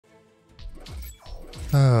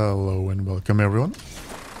Hello and welcome everyone.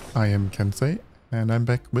 I am Kensei and I'm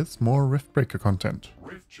back with more Riftbreaker content.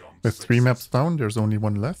 With 3 maps down, there's only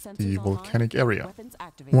one left, the Volcanic area.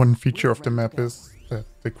 One feature of the map is that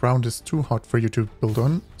the ground is too hot for you to build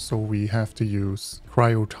on, so we have to use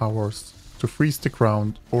cryo towers to freeze the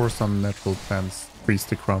ground, or some natural plants freeze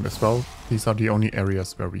the ground as well. These are the only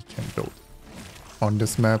areas where we can build. On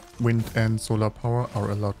this map, wind and solar power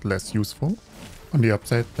are a lot less useful. On the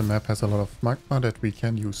upside, the map has a lot of magma that we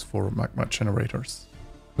can use for magma generators.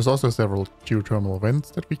 There's also several geothermal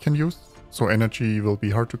vents that we can use, so energy will be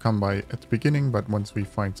hard to come by at the beginning, but once we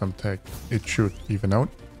find some tech, it should even out.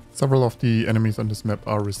 Several of the enemies on this map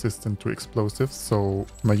are resistant to explosives, so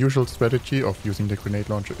my usual strategy of using the grenade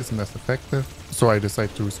launcher isn't as effective, so I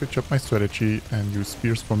decide to switch up my strategy and use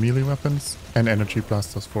spears for melee weapons and energy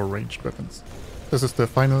blasters for ranged weapons. This is the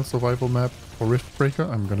final survival map for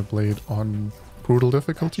Riftbreaker. I'm gonna play it on brutal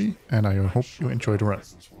difficulty, and I hope you enjoy the run.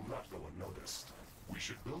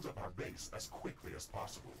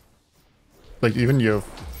 Like, even your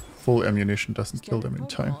full ammunition doesn't kill them in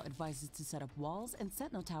time. Advises to set up walls and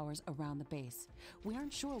sentinel towers around the base. We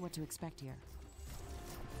aren't sure what to expect here.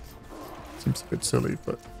 Seems a bit silly,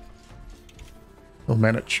 but we'll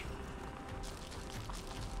manage.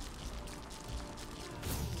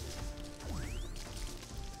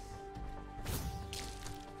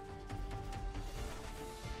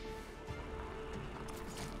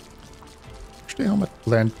 Actually, how much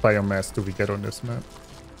land biomass do we get on this map?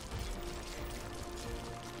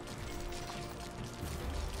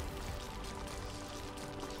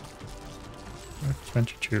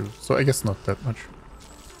 22, so I guess not that much.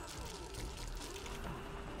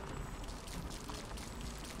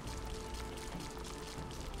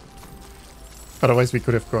 Otherwise we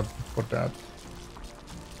could have gone for that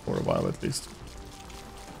for a while at least.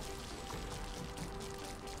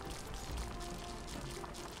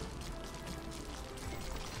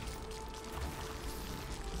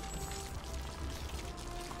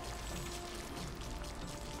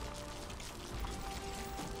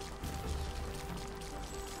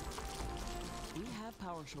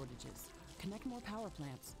 Power shortages. Connect more power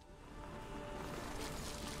plants.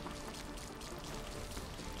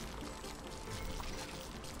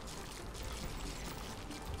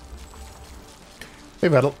 Hey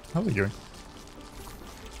Battle, how are you doing?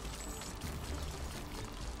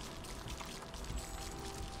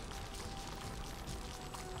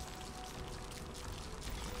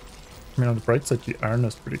 I mean, on the bright side, the iron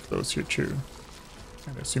is pretty close here too.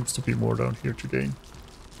 And there seems to be more down here to gain.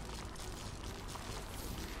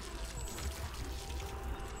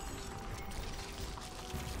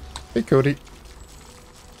 Hey Cody.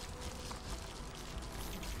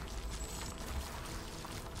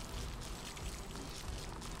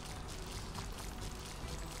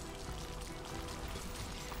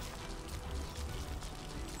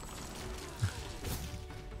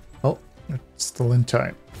 Oh, it's still in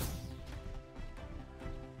time.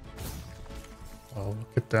 Oh, look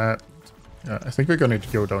at that. Yeah, I think we're gonna need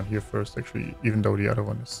to go down here first, actually, even though the other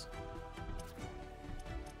one is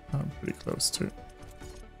pretty close too.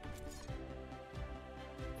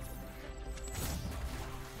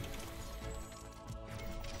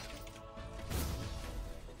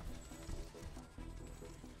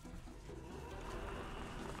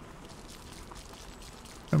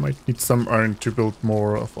 I might need some iron to build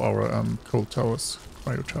more of our coal towers,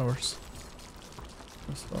 cryo towers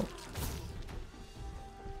as well.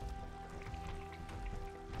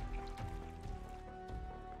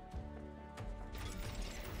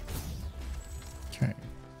 Okay.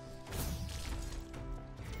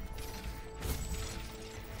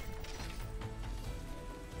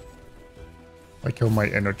 Like how my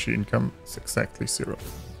energy income is exactly 0.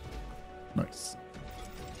 Nice.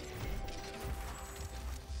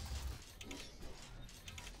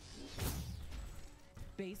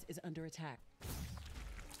 Base is under attack.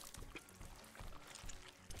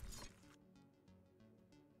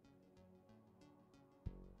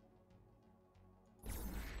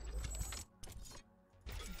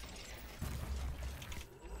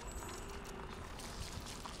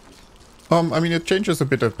 I mean, it changes a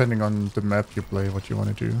bit depending on the map you play, what you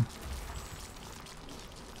want to do.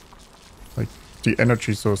 Like, the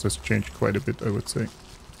energy sources change quite a bit, I would say.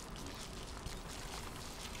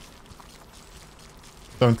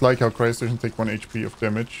 Don't like how Crystation take 1 HP of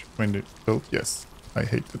damage when they build? Yes, I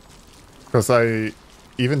hate it. Because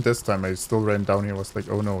even this time I still ran down here, was like,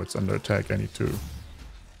 oh no, it's under attack, I need to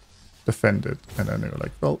defend it. And then they were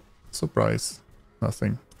like, well, surprise,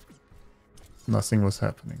 nothing. Nothing was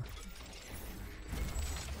happening.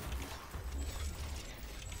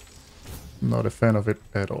 Not a fan of it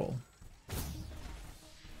at all.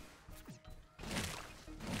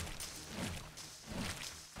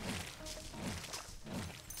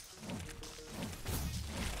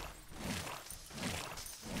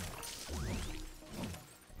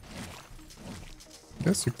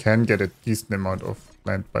 Guess you can get a decent amount of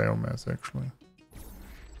plant biomass actually.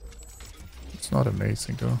 It's not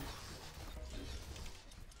amazing though.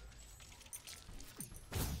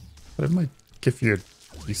 But it might give you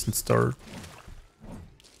a decent start.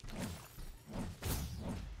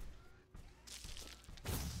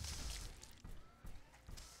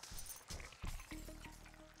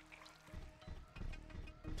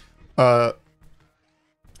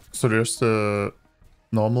 So there's the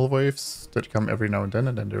normal waves that come every now and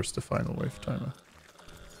then there's the final wave timer.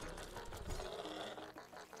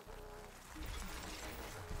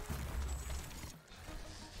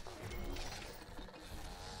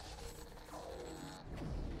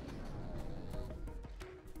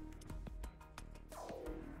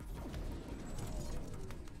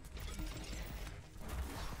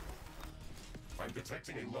 I'm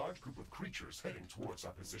detecting a large group of creatures heading towards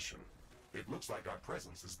our position. It looks like our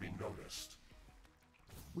presence is being noticed.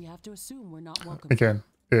 We have to assume we're not welcome. Again,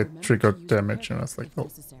 it Remember triggered to use damage and I was repair like, if oh,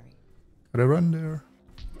 necessary. gotta run there.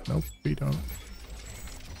 Nope, we don't.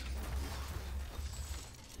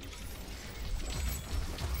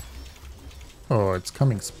 Oh, it's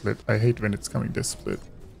coming split. I hate when it's coming this split.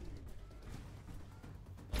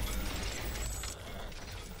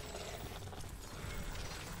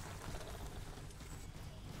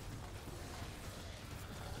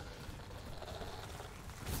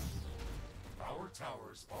 Our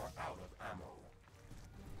towers are out of ammo.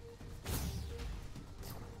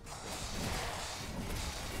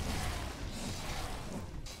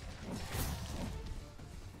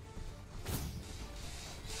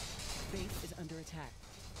 Base is under attack.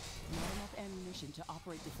 Not enough ammunition to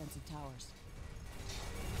operate defensive towers.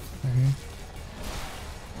 Okay.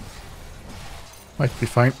 Might be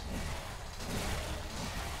fine.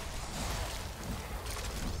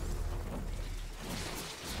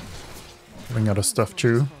 Running out of stuff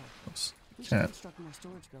too. We should Can't. construct more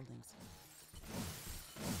storage buildings.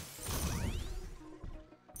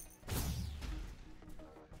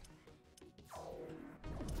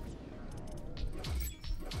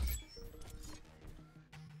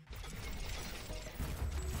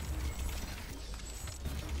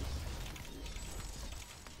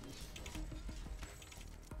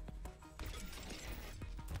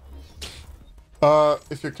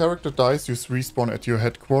 If your character dies, you respawn at your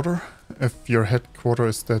headquarter. If your headquarter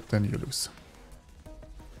is dead, then you lose.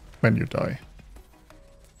 When you die.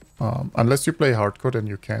 Unless you play hardcore, then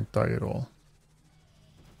you can't die at all.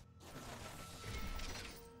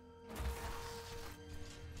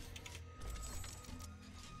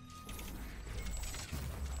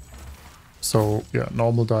 So, yeah,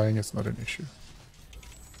 normal dying is not an issue.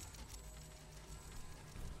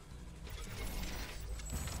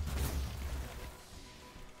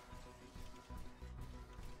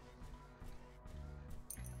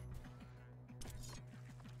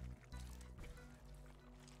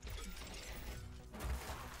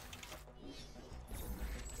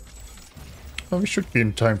 Well, we should be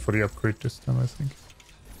in time for the upgrade this time, I think.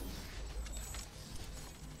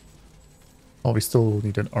 Oh, we still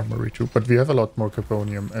need an armory too, but we have a lot more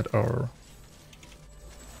carbonium at our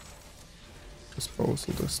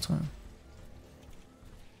disposal this time.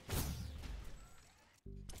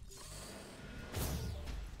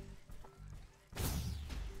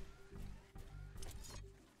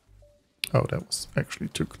 Oh, that was actually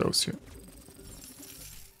too close here.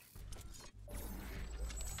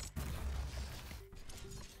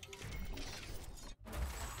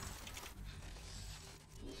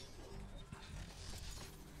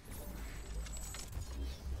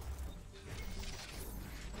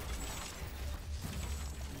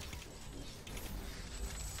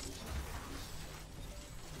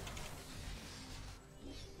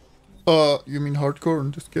 You mean hardcore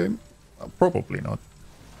in this game? Probably not.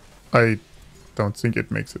 I don't think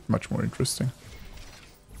it makes it much more interesting.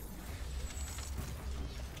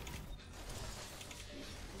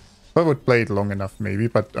 I would play it long enough maybe,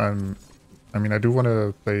 but I mean I do want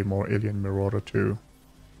to play more Alien Marauder too.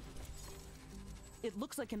 It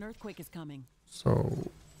looks like an earthquake is coming. So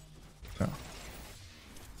yeah.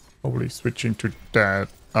 Probably switching to that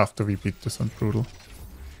after we beat this on Brutal.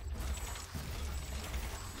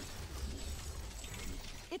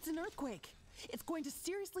 It's an earthquake. It's going to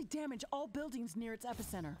seriously damage all buildings near its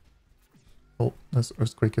epicenter. Oh, this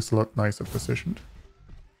earthquake is a lot nicer positioned.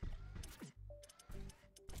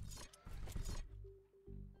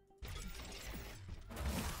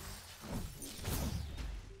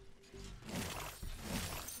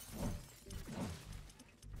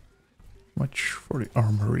 Much for the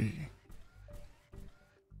armory.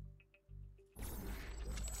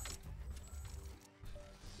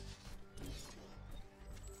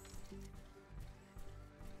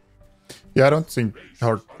 Yeah, I don't think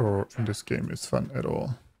hardcore in this game is fun at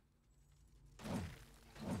all.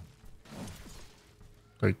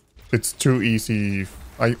 Like, it's too easy.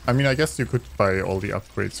 I mean, I guess you could buy all the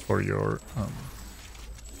upgrades for your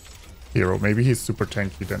hero. Maybe he's super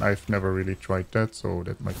tanky, then I've never really tried that, so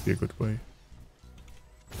that might be a good way.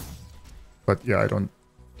 But yeah, I don't...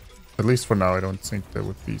 At least for now, I don't think that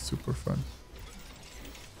would be super fun.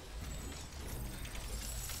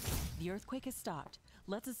 The earthquake has stopped.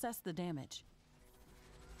 Let's assess the damage.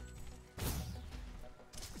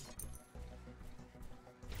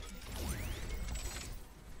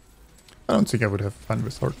 I don't think I would have fun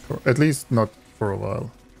with hardcore. At least not for a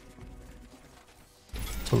while.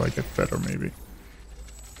 Till I get better, maybe.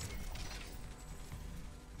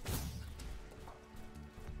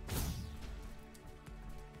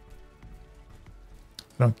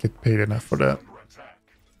 I don't get paid enough for that.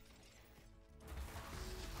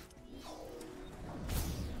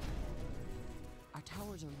 Our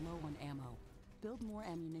towers are low on ammo. Build more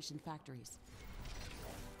ammunition factories.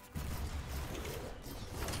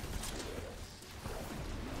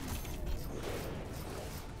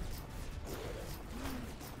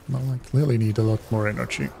 Well, I clearly need a lot more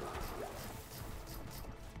energy.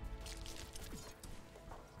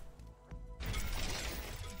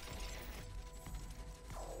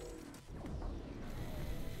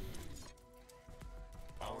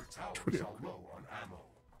 Our towers are low on ammo.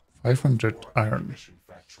 500 iron. Mission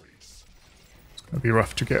factories. It's gonna be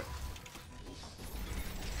rough to get.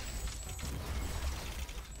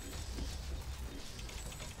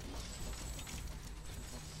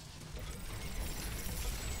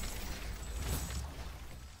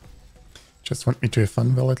 Just want me to have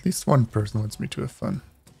fun? Well, at least one person wants me to have fun.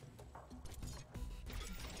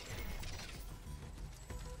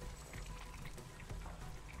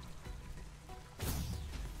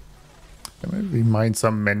 Then maybe we mine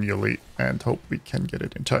some manually and hope we can get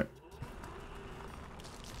it in time.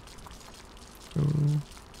 So,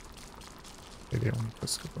 maybe only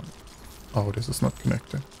press the button. Oh, this is not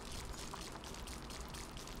connected.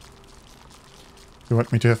 You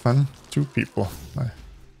want me to have fun? 2 people.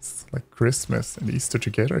 It's like Christmas and Easter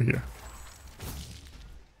together here.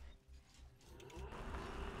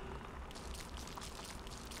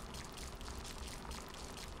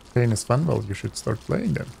 Pain is fun, well, you should start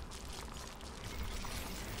playing them.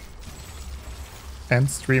 And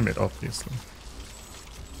stream it, obviously.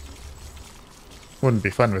 Wouldn't be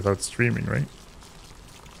fun without streaming, right?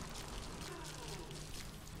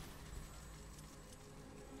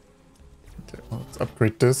 Okay, well, let's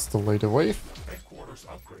upgrade this to later wave. Headquarters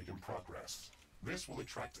upgrade in progress. This will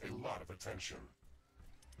attract a lot of attention.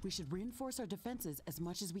 We should reinforce our defenses as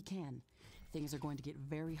much as we can. Things are going to get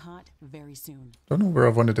very hot very soon. Don't know where I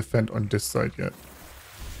want to defend on this side yet.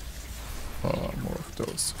 Oh, more of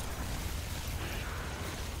those.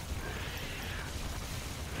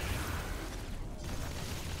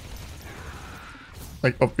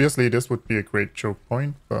 Like, obviously this would be a great choke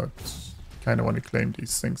point, but kind of want to claim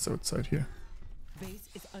these things outside here. Base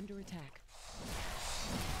is under attack.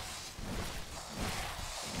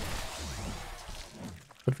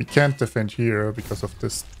 But we can't defend here because of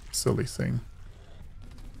this silly thing.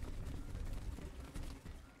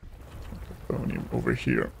 Bonium over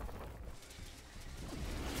here.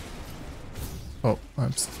 Oh,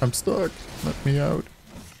 I'm stuck. Let me out.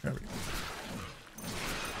 There we go.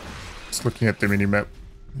 Just looking at the minimap.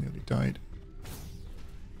 Nearly died.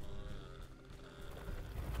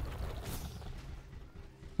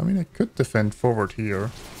 I mean, I could defend forward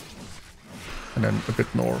here. And then a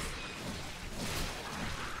bit north.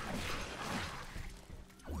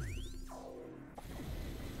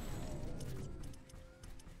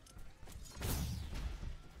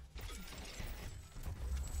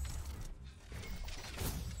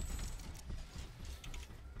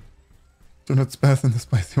 Do not bath in the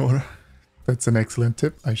spicy water. That's an excellent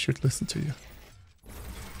tip. I should listen to you.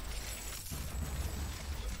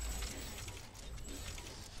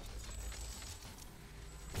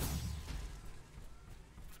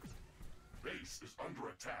 Base is under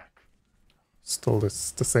attack. Still the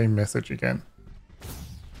same message again.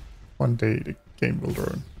 One day the game will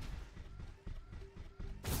learn.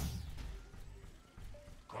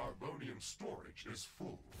 Carbonium storage is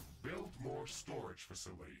full. Build more storage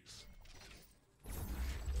facilities.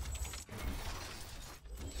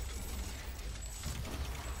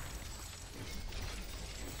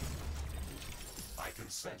 I can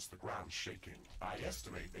sense the ground shaking. I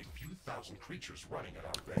estimate a few thousand creatures running at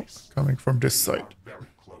our base. Coming from this We are side. very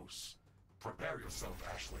close. Prepare yourself,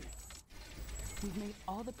 Ashley. We've made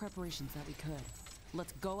all the preparations that we could.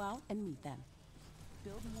 Let's go out and meet them.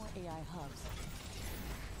 Build more AI hubs.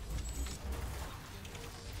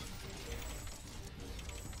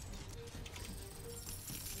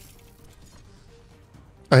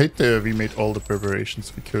 I hate that we made all the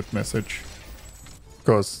preparations we could message.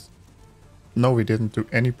 Because no, we didn't do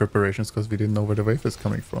any preparations because we didn't know where the wave is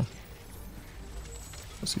coming from.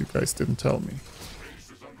 Because you guys didn't tell me.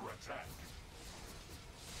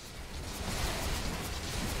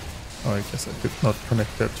 Oh, I guess I did not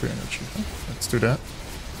connect that to energy. Huh? Let's do that.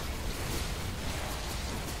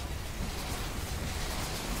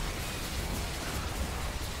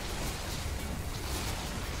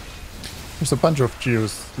 There's a bunch of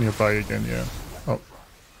geos nearby again, yeah. Oh.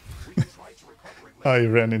 I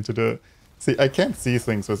ran into the... See, I can't see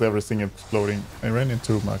things with everything exploding. I ran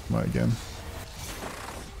into magma again.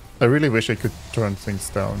 I really wish I could turn things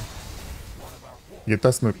down. It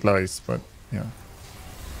does look nice, but yeah.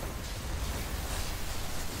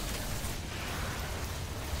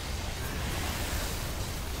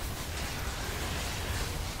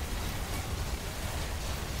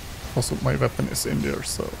 Also, my weapon is in there,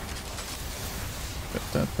 so...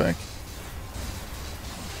 Get that back.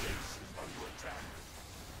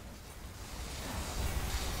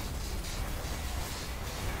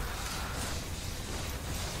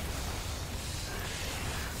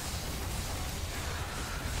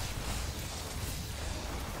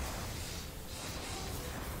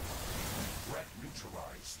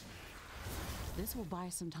 This will buy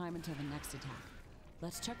some time until the next attack.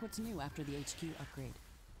 Let's check what's new after the HQ upgrade.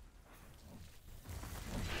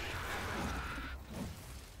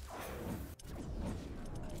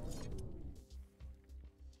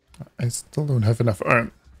 I still don't have enough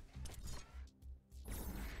iron.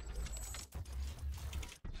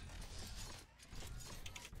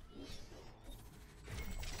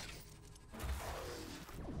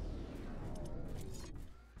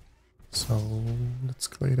 So let's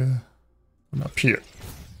clay the one up here.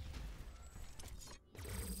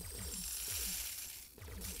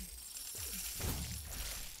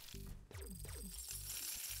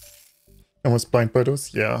 I was blind by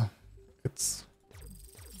those? Yeah, it's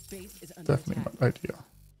definitely my idea.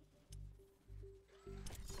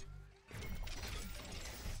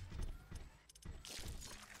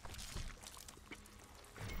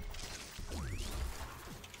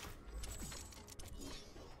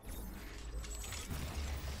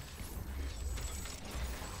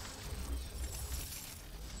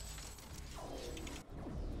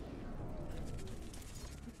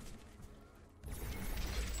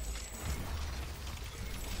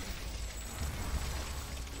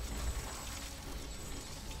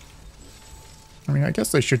 I mean, I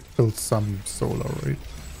guess I should build some solar, right?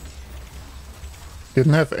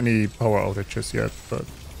 Didn't have any power outages yet, but...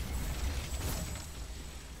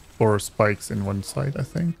 Or spikes in one side, I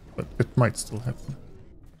think, but it might still happen.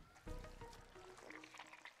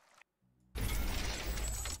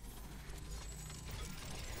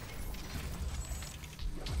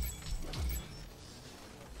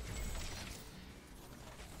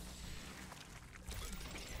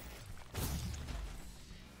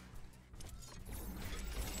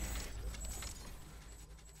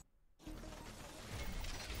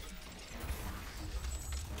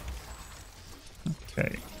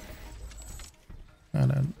 Okay.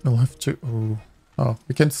 And then we'll have to... Oh,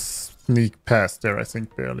 we can sneak past there, I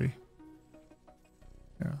think, barely.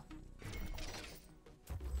 Yeah.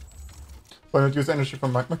 Why not use energy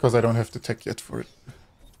from magma? Because I don't have the tech yet for it.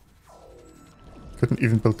 Couldn't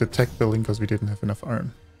even build the tech building because we didn't have enough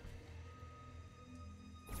iron.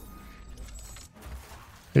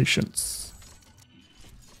 Patience.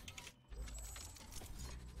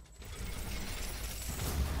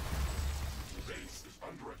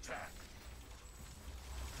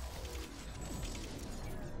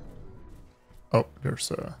 Oh, there's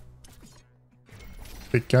a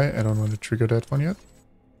big guy. I don't want to trigger that one yet.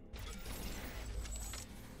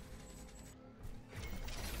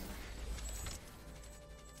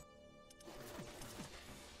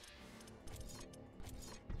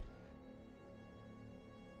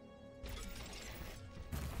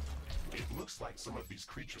 It looks like some of these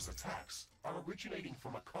creatures' attacks are originating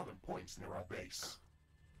from a common point near our base.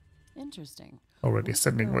 Interesting. Already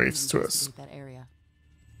sending waves to us. That area.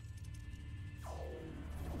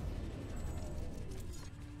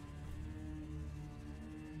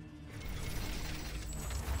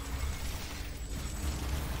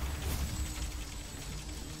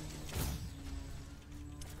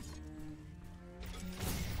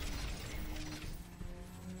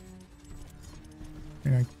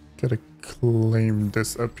 I gotta claim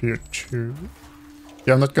this up here too.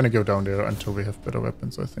 Yeah, I'm not gonna go down there until we have better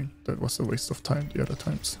weapons, I think. That was a waste of time the other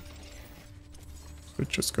times. We're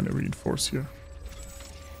just gonna reinforce here.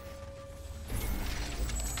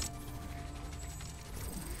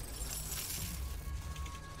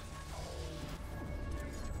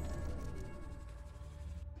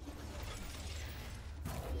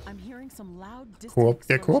 loud, distant Co-op,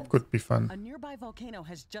 yeah, co-op explosions. could be fun. A nearby volcano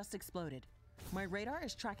has just exploded. My radar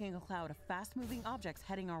is tracking a cloud of fast-moving objects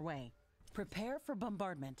heading our way. Prepare for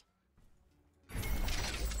bombardment.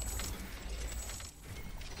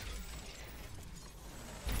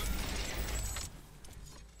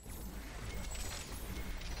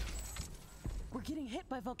 We're getting hit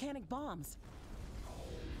by volcanic bombs.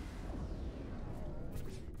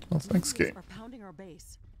 Well, thanks, game. Are pounding our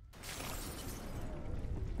base.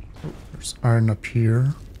 Oh, there's iron up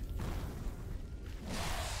here.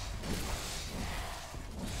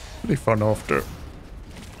 Really fun after.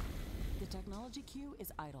 The technology queue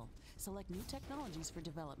is idle. Select new technologies for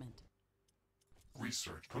development.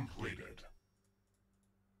 Research completed.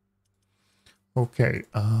 Okay,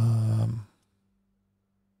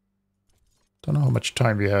 don't know how much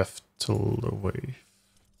time we have till the wave.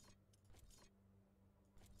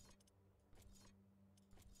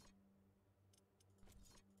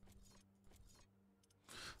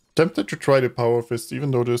 Tempted to try the power fist,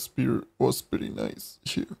 even though the spear was pretty nice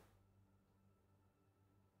here.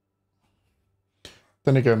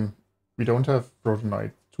 Then again, we don't have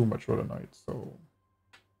Rhodonite, too much Rhodonite, so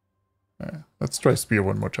let's try spear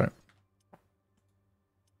one more time.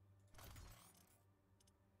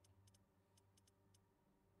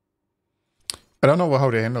 I don't know how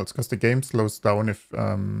they handle it, because the game slows down if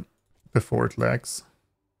before it lags.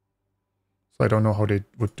 So I don't know how they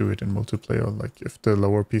would do it in multiplayer, like if the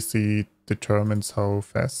lower PC determines how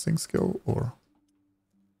fast things go, or...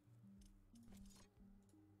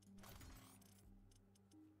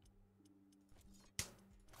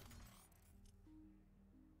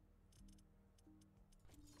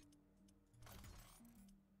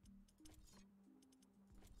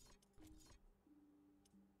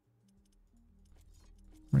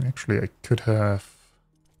 I mean, actually, I could have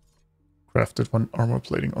crafted one armor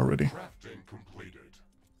plating already. Crafting completed.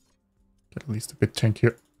 Get at least a bit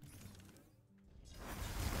tankier.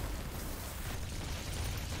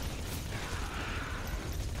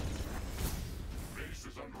 Base is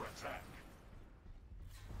under attack.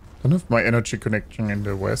 Don't have my energy connection in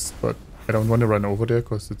the west, but I don't want to run over there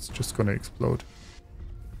because it's just gonna explode.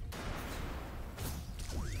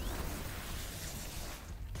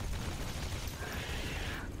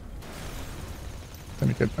 Then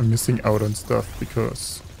again, I'm missing out on stuff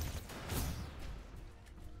because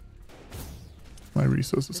my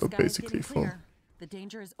resources are basically full. The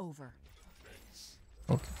danger is over.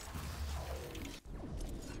 Okay.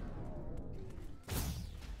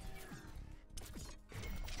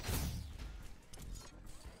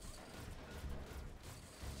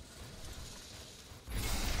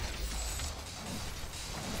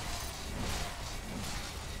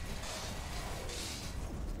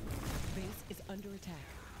 Base is under attack.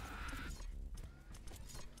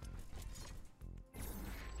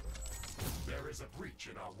 There is a breach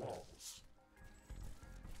in our walls.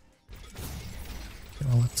 Okay,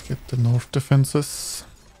 well, let's get the north defenses.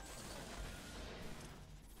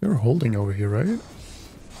 You're holding over here, right?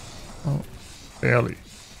 Oh, barely.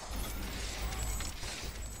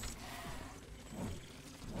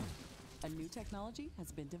 A new technology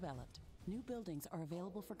has been developed. New buildings are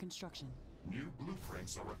available for construction. New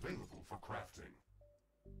blueprints are available for crafting.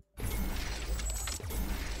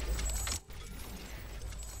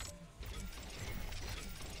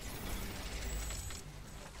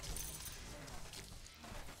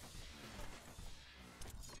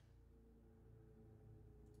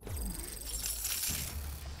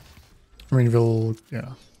 I mean, we'll,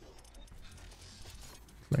 yeah.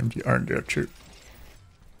 Claim the iron there too.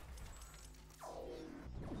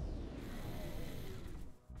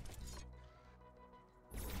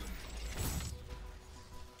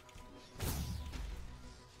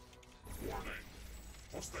 Warning.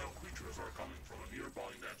 Hostile creatures are coming from a nearby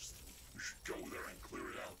nest. We should go there and clear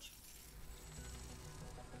it out.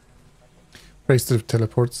 Praise the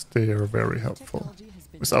teleports, they are very helpful.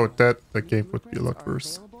 Without that, the game would be a lot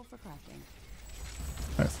worse,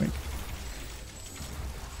 I think.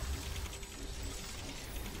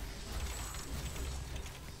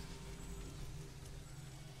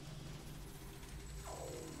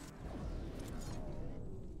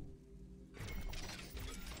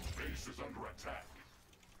 Base is under attack.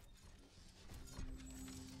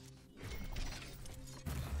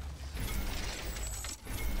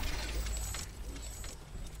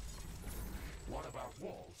 One of our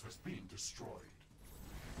walls has been destroyed.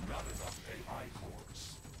 Not enough AI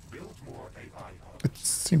cores. Build more AI hubs. It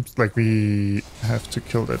seems like we have to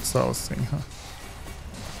kill that south thing, huh?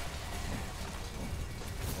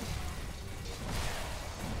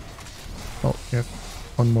 Oh, we have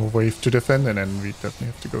one more wave to defend and then we definitely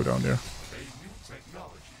have to go down there. A new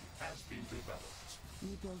technology has been developed.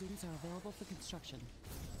 buildings are available for construction.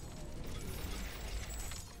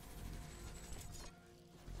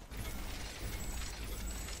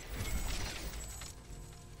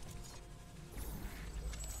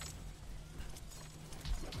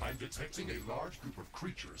 I'm detecting a large group of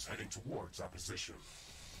creatures heading towards our position.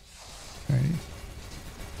 Okay.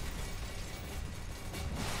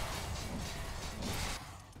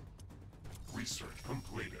 Research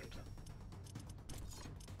completed.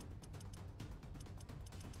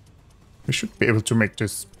 We should be able to make the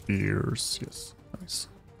spears. Yes, nice.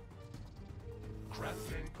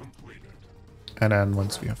 Crafting completed. And then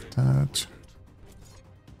once we have that,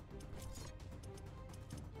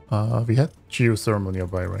 we had geothermal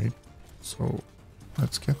nearby, right? So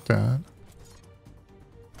let's get that.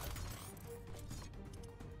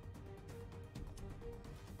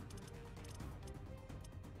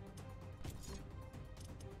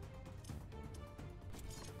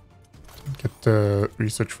 Get the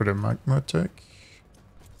research for the magma tech.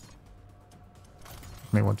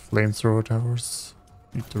 May want flamethrower towers.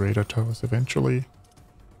 Need the radar towers eventually.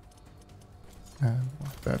 And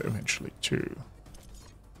want that eventually too.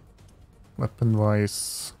 Weapon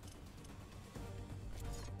wise.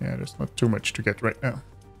 Yeah, there's not too much to get right now.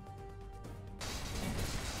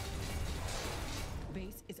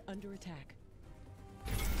 Base is under attack.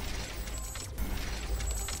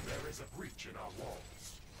 There is a breach in our walls.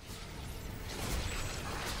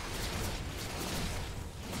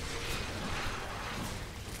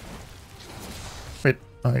 Wait,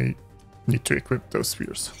 I need to equip those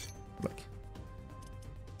spheres. Like,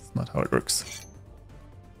 it's not how it works.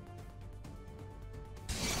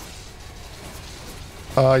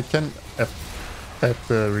 I can add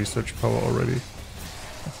the research power already,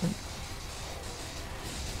 I think.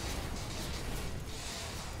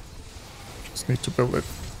 Just need to build it.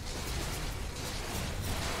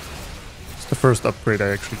 It's the first upgrade I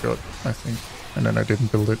actually got, I think. And then I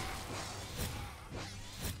didn't build it.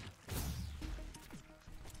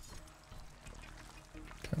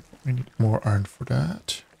 Okay, we need more iron for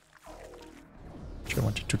that. Which I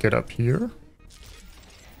wanted to get up here.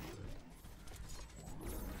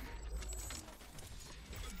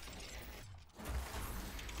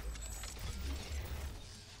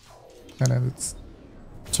 And then it's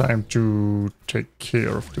time to take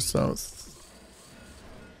care of the south.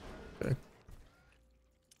 Okay.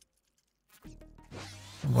 I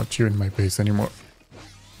don't want you in my base anymore.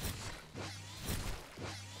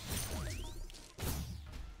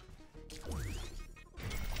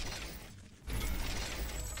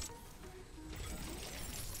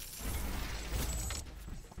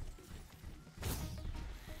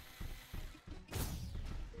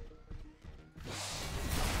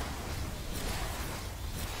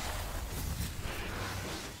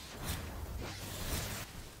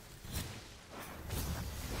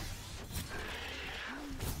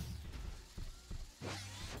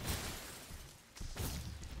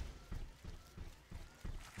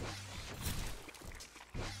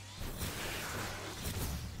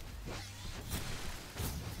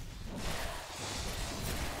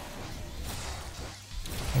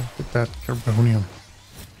 That carbonium.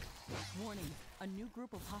 Warning, a new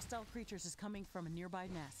group of hostile creatures is coming from a nearby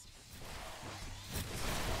nest.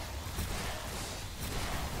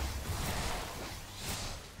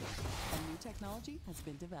 A new technology has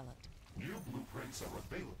been developed. New blueprints are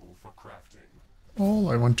available for crafting. All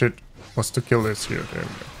I wanted was to kill this here. There we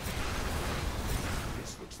go.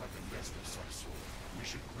 This looks like a nest of some sort. We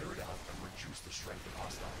should clear it out and reduce the strength of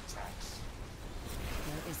hostile attacks.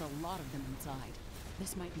 There is a lot of them inside.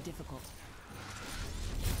 This might be difficult.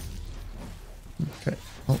 Okay,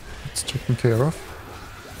 well, it's taken care of.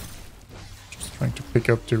 Just trying to pick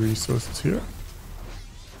up the resources here.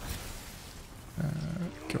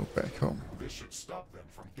 Go back home. This should stop them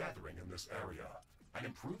from gathering in this area and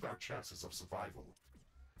improve our chances of survival.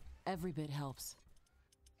 Every bit helps.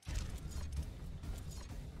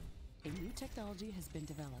 A new technology has been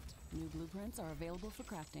developed. New blueprints are available for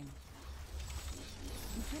crafting.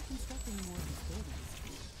 You can't construct any more of these buildings.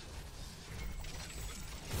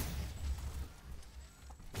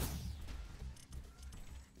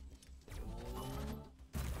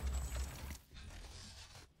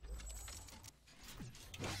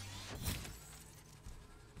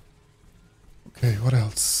 Okay, what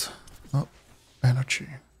else? Oh, energy.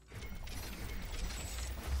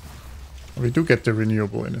 We do get the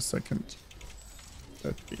renewable in a second.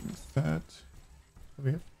 That being said,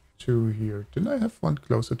 we have two here. Didn't I have one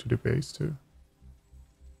closer to the base too?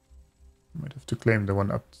 Might have to claim the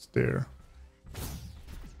one up there. Don't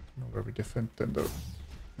know where we defend them though.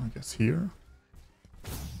 I guess here.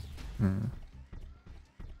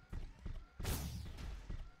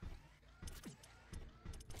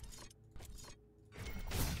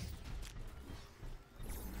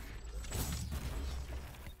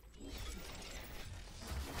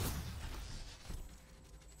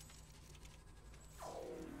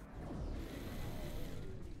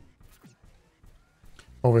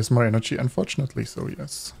 Always more energy, unfortunately, so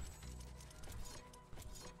yes.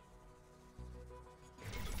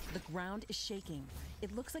 The ground is shaking.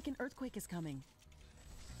 It looks like an earthquake is coming.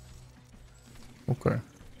 Okay.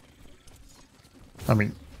 I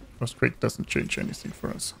mean, earthquake doesn't change anything for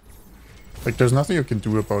us. Like, there's nothing you can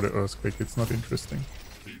do about an earthquake. It's not interesting.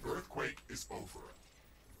 The earthquake is over.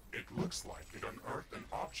 It looks like it unearthed an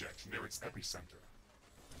object near its epicenter.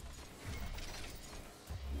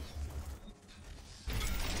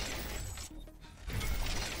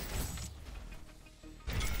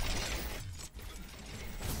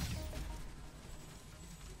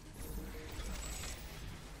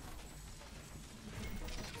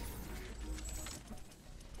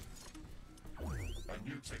 A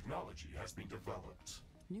new technology has been developed.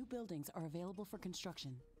 New buildings are available for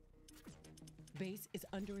construction. Base is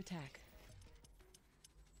under attack.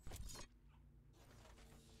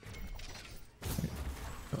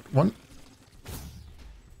 Got one.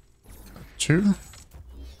 Got two.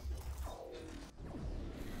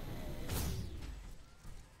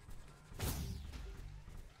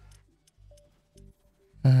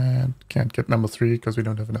 And can't get number 3 because we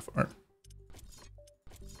don't have enough iron.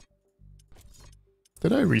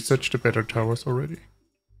 Did I research the better towers already?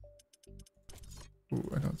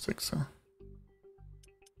 Ooh, I don't think so.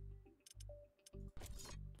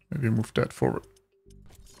 Maybe move that forward.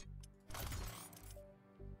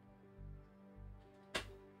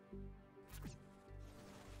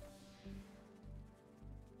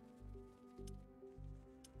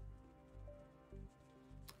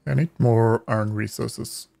 I need more iron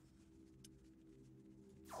resources.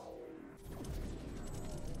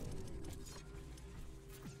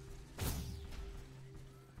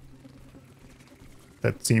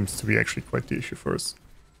 That seems to be actually quite the issue for us.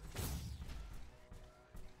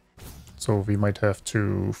 So we might have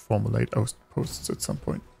to formulate outposts at some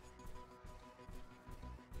point.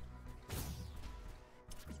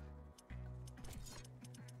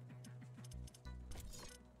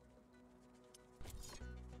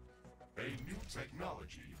 A new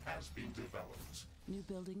technology has been developed. New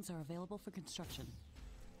buildings are available for construction.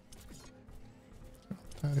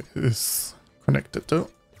 That is connected though.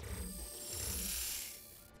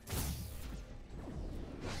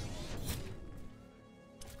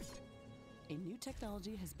 A new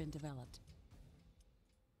technology has been developed.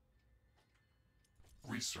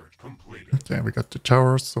 Research completed. Okay, we got the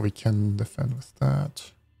towers, so we can defend with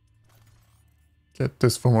that. Get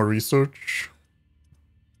this for more research.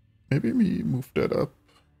 Maybe we move that up.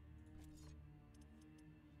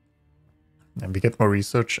 And we get more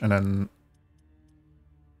research and then...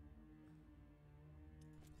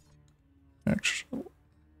 Actually...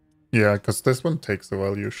 Yeah, because this one takes a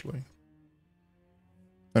while usually.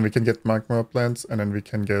 Then we can get magma plants and then we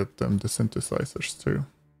can get the synthesizers too.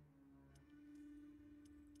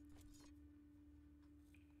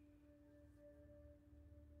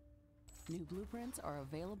 New blueprints are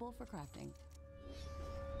available for crafting.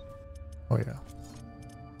 Oh yeah.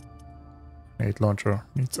 Grenade launcher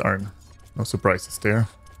needs iron. No surprises there.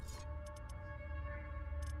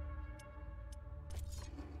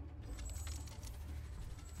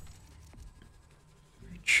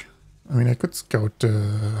 I mean, I could scout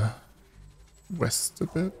the west a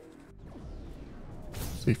bit.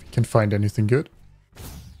 See if we can find anything good.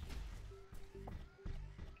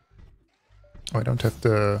 Oh, I don't have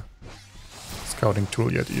the scouting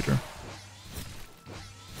tool yet either.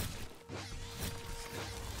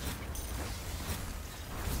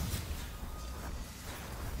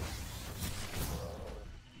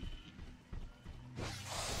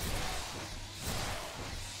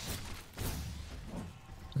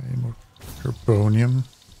 Okay, more carbonium,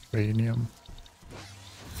 uranium.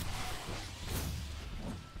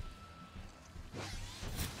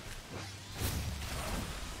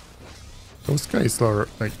 Those guys are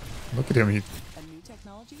like, look at him, he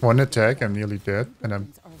one attack, I'm nearly dead, and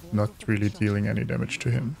I'm not really dealing any damage to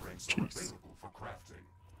him. Jeez.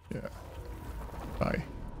 Yeah. Bye.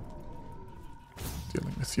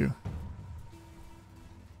 Dealing with you.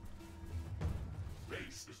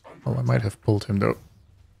 Oh, I might have pulled him though.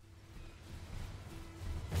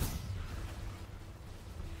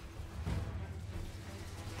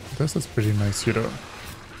 This is pretty nice, you know.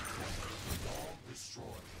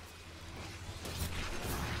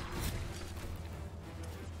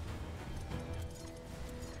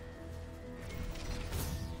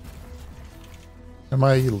 Am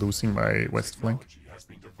I losing my west flank? Has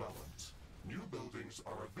been developed. New buildings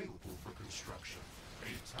are available for construction. A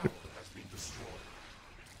tower has been destroyed.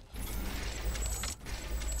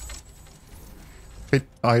 Wait,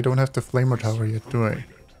 I don't have the flamer tower yet, do I?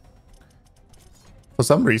 For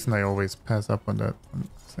some reason, I always pass up on that one,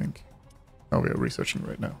 I think. Oh, we are researching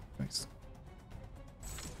right now. Nice.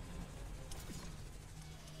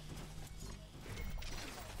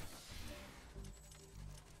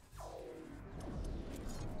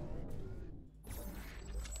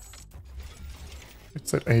 It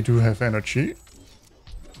said I do have energy.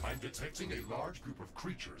 I'm detecting a large group of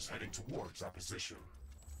creatures heading towards our position.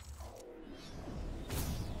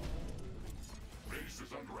 Base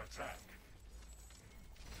is under attack.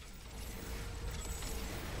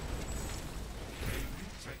 A new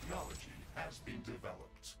technology has been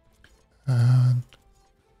developed. And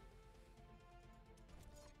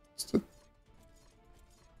what's the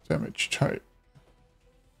damage type?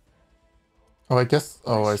 Oh, I guess.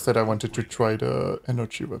 Oh, I said I wanted to try the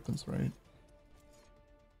energy weapons, right?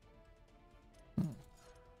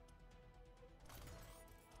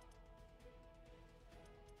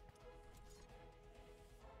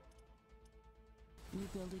 New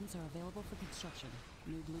buildings are available for construction.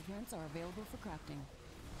 New blueprints are available for crafting.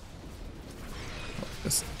 I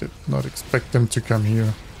guess I did not expect them to come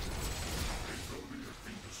here.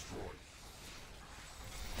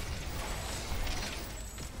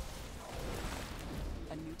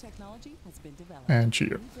 A new technology has been developed. And here.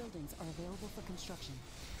 New buildings are available for construction.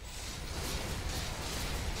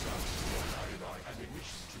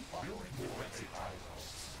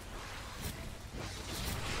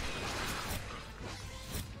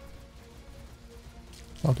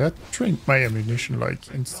 Oh, that drained my ammunition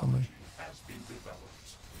like instantly. Has been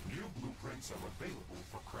developed. New blueprints are available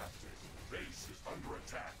for crafting. Base is under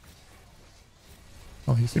attack.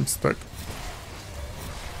 Oh, he seems stuck.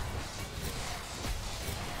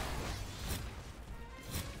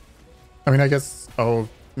 I mean, I guess, oh,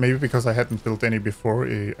 maybe because I hadn't built any before,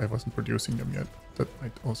 I wasn't producing them yet. That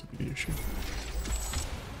might also be the issue.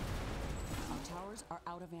 Our towers are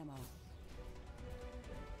out of ammo.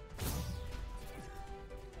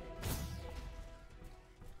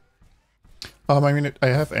 I mean, I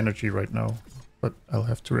have energy right now, but I'll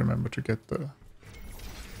have to remember to get the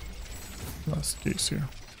last case here.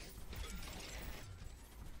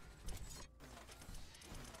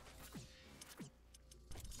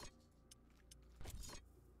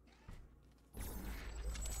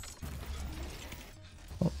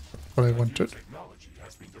 Oh, what I wanted. Technology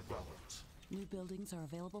has been developed. New buildings are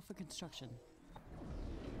available for construction.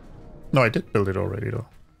 No, I did build it already, though.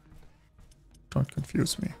 Don't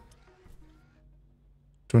confuse me.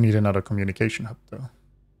 Do need another communication hub, though.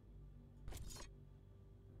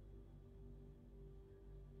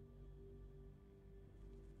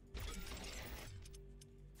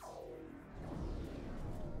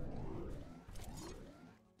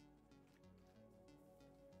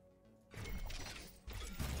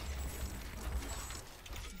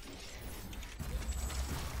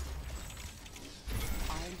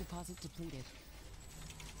 Iron deposit depleted.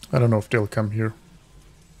 I don't know if they'll come here,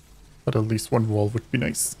 but at least one wall would be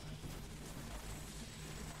nice.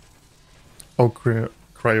 Oh,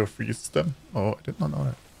 cryo freeze them. Oh, I did not know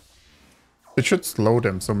that. It should slow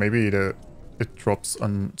them, so maybe it drops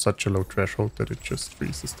on such a low threshold that it just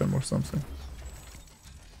freezes them or something.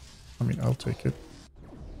 I mean, I'll take it.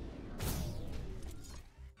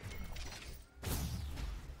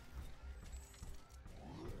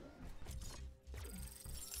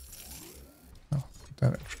 Oh,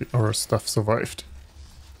 that actually, our stuff survived.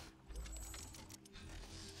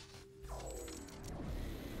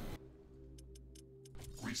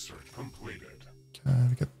 Research completed. Okay,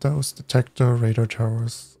 we get those detector, radar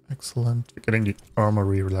towers. Excellent. We're getting the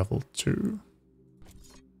armory level 2.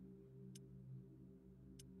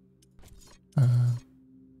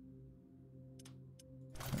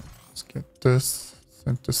 Let's get this.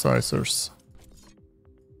 Synthesizers.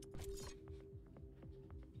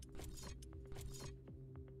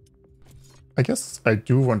 I guess I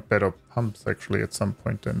do want better pumps actually at some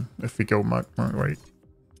point then, if we go magma, right?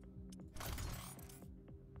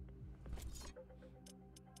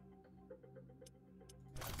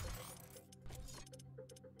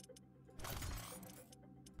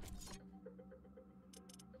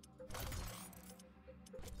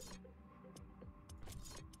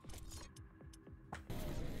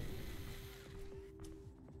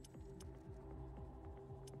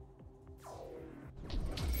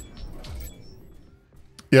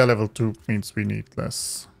 Yeah, level 2 means we need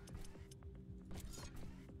less.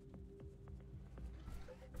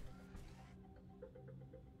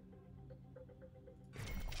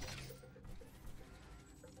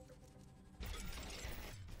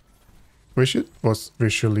 Wish it was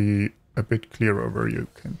visually a bit clearer where you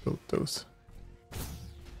can build those.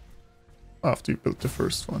 After you build the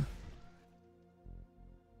first one.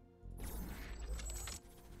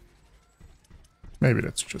 Maybe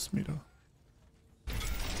that's just me though.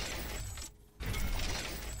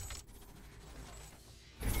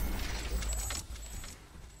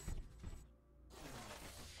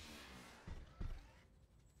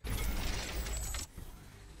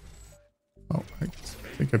 Oh, I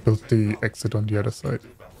think I built the exit on the other side.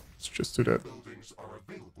 Let's just do that. Buildings are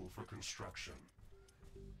available for construction.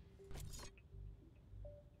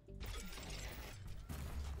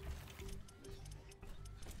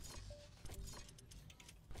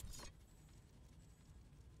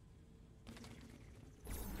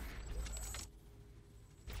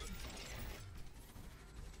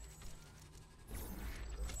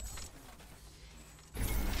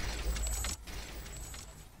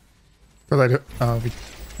 Because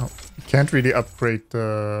we can't really upgrade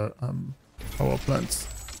the power plants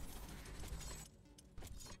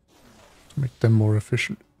to make them more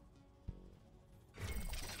efficient.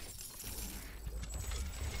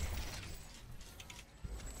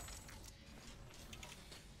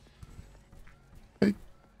 Hey,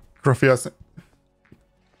 Graphias.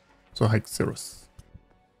 So hike zeros.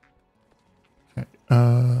 Okay.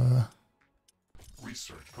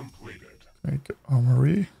 Research completed. Make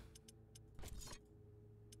armory.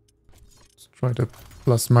 Let's try the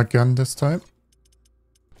plasma gun this time.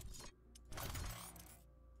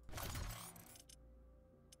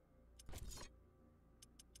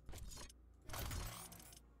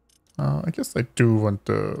 I guess I do want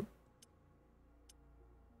the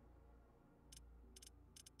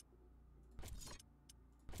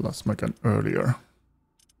plasma gun earlier.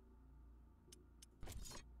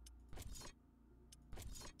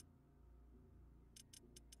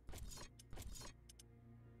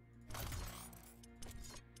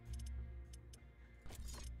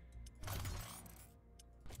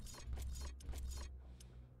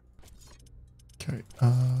 Okay,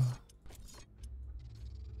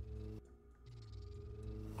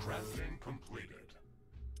 Crafting completed.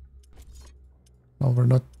 well, we're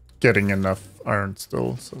not getting enough iron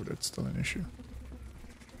still, so that's still an issue.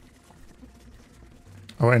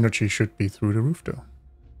 Our energy should be through the roof, though.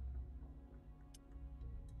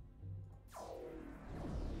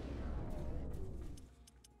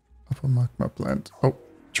 Upper magma plant. Oh,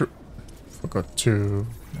 true. Forgot to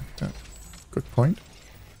connect that. Good point.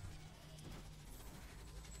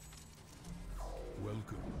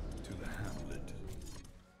 Welcome to the hamlet.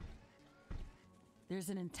 There's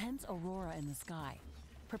an intense aurora in the sky.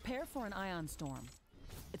 Prepare for an ion storm.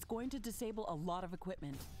 It's going to disable a lot of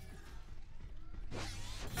equipment.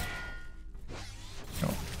 No.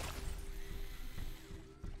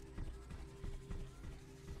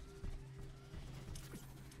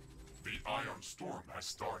 The ion storm has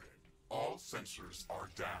started. All sensors are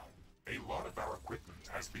down. A lot of our equipment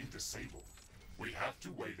has been disabled. We have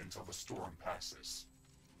to wait until the storm passes.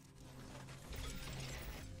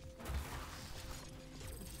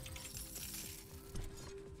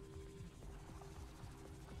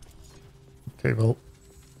 Okay, well,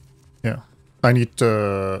 yeah. I need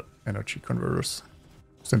energy converters,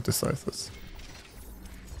 synthesizers.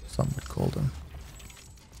 Some would call them.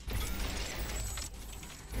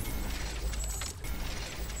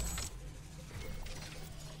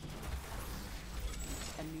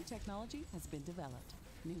 A new technology has been developed.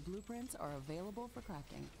 New blueprints are available for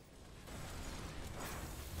crafting.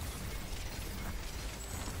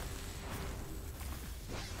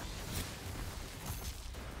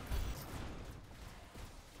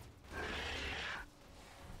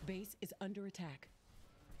 Base is under attack.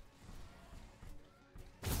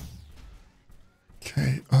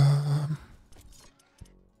 Okay,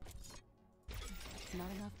 Not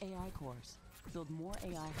enough AI cores. Build more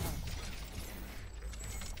AI hubs.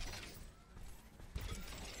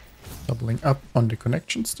 doubling up on the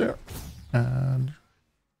connections there. And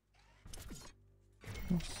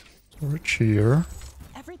storage here.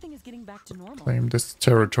 Everything is getting back to normal. Claim this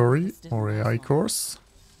territory or AI cores.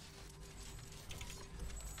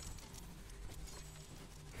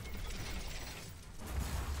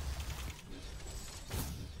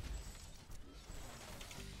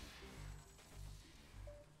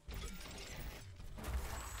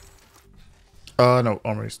 No,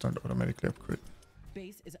 armories don't automatically upgrade.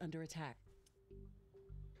 Base is under attack.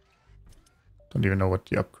 Don't even know what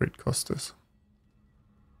the upgrade cost is.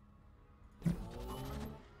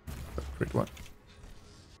 Upgrade one.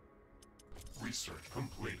 Research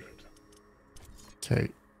completed. Okay,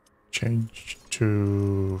 change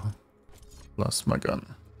to plasma gun.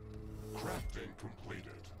 Crafting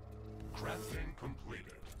completed. Crafting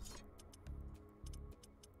completed.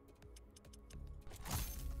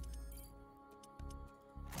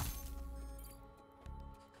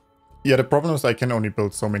 Yeah, the problem is I can only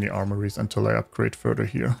build so many armories until I upgrade further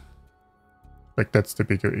here. Like, that's the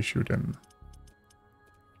bigger issue than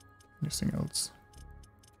anything else.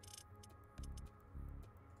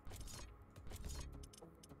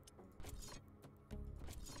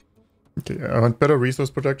 Okay, I want better resource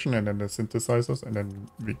production and then the synthesizers, and then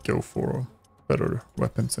we go for better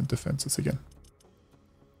weapons and defenses again.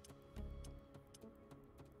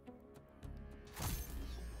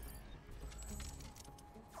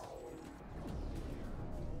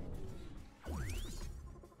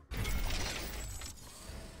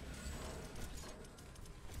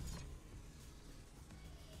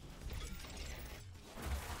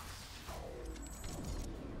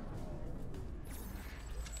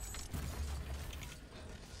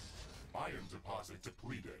 Iron deposit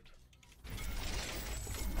depleted.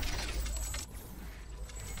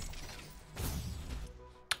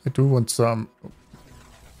 I do want some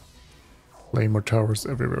flamer towers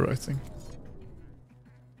everywhere, I think.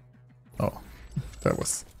 Oh, that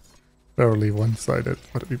was barely one-sided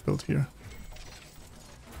what we built here.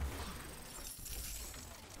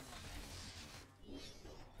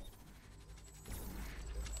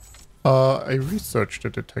 I researched the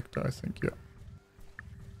detector, I think, yeah.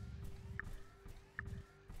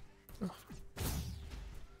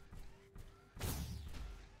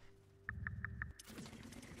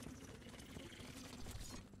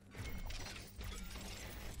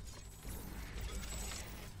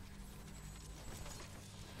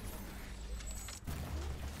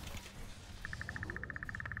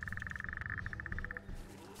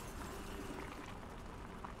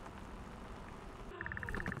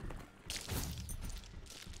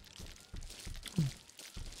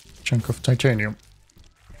 Chunk of titanium.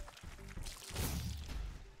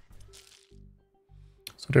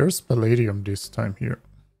 So there's palladium this time here.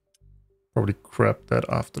 Probably grab that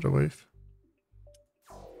after the wave.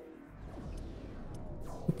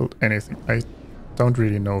 Build anything. I don't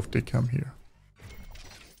really know if they come here.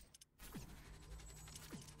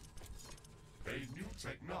 A new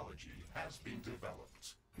technology has been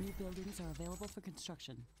developed. New buildings are available for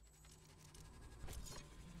construction.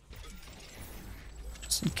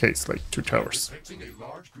 Just in case, like 2 towers. Detecting a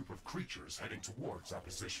large group of creatures heading towards our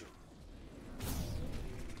position.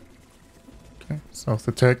 Okay, south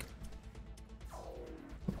attack.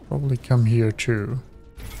 Will probably come here too.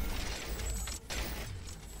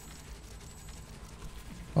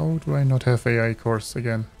 How do I not have AI cores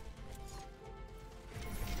again?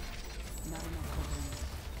 Not enough buildings.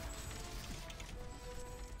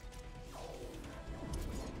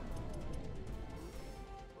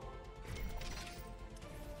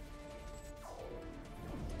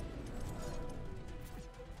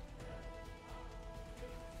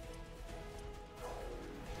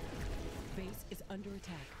 Base is under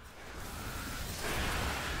attack.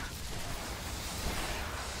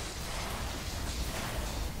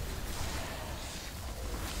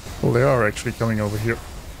 Well, they are actually coming over here.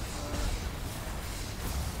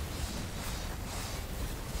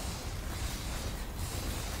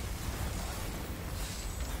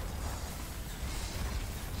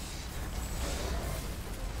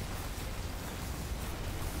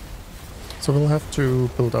 So we'll have to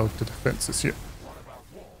build out the defenses here. One of our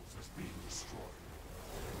walls is being destroyed.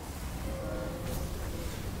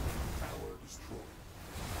 Tower destroyed.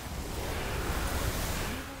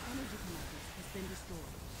 Renewable energy connectors has been destroyed.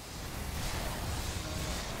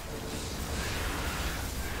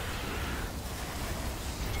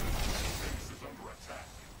 Base is under attack.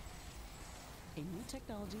 A new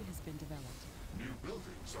technology has been developed. New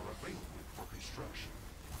buildings are available for construction.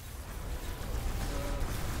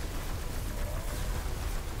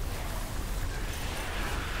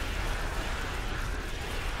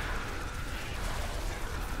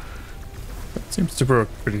 That seems to work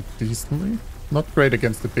pretty decently. Not great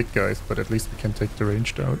against the big guys, but at least we can take the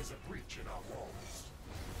ranged out. There's a breach in our walls.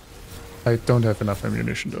 I don't have enough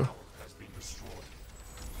ammunition though. Has been destroyed.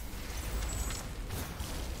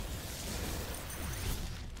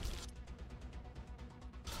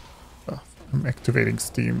 I'm activating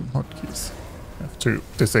Steam hotkeys. I have to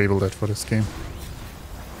disable that for this game. A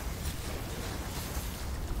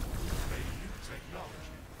new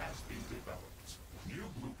technology has been developed. New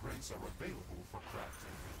blueprints are available for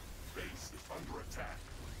crafting. Base is under attack.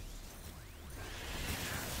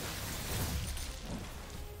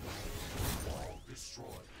 Wall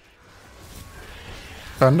destroyed.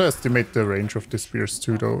 I underestimate the range of the spears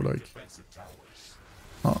too though, like, Defensive towers.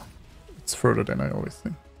 oh, it's further than I always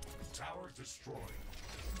think. Tower destroyed.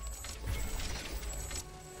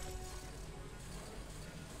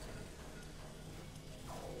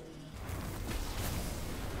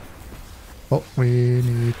 Oh, we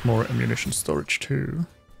need more ammunition storage too.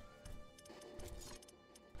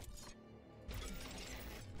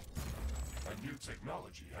 A new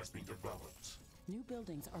technology has been developed. New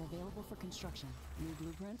buildings are available for construction. New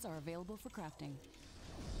blueprints are available for crafting.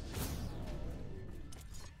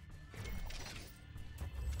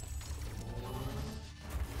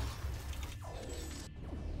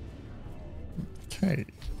 Okay.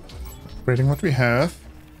 Upgrading what we have.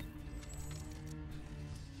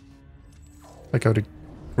 I got it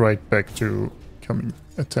right back to coming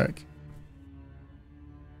attack.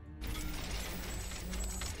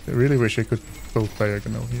 I really wish I could build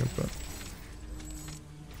diagonal here, but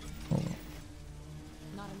oh well.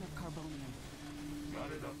 Not enough carbonium. Not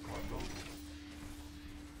enough carbon.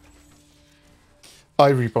 I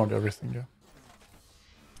rebound everything, yeah.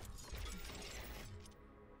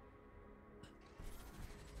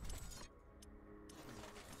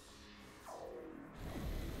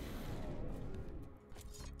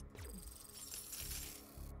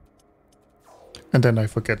 And then I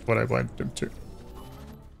forget what I wanted them to.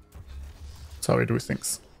 That's how I do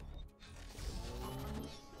things.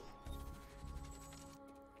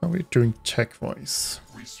 How are we doing tech-wise?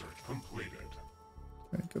 Research completed.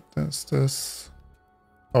 I got this.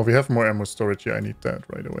 Oh, we have more ammo storage. Yeah, I need that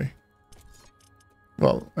right away.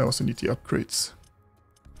 Well, I also need the upgrades.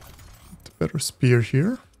 The better spear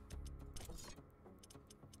here.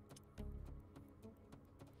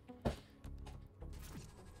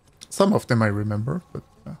 Some of them I remember, but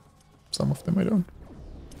some of them I don't.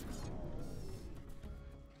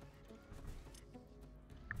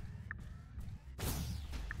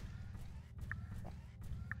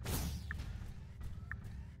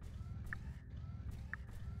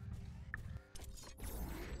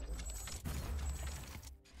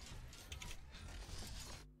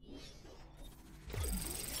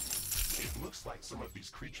 It looks like some of these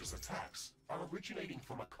creatures' attacks are originating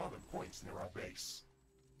from a common point near our base.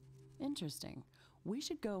 Interesting. We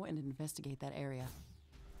should go and investigate that area.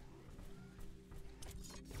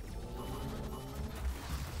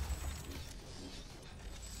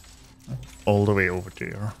 All the way over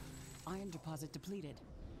there. Iron deposit depleted.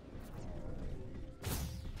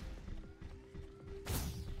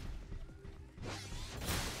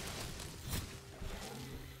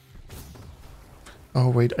 Oh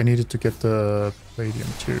wait, I needed to get the palladium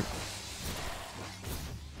too.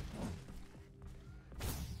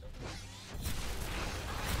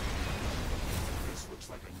 This looks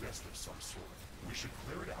like a nest of some sort. We should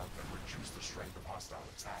clear it out and reduce the strength of hostile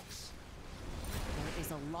attacks. There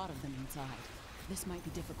is a lot of them inside. This might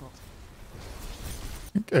be difficult. I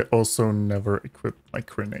think I also never equipped my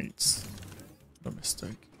grenades. No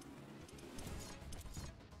mistake.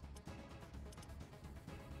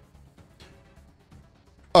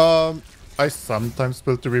 I sometimes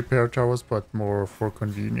build the repair towers, but more for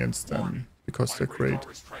convenience than because they're great.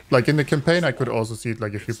 Like in the campaign, I could also see it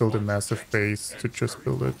like if you build a massive base to just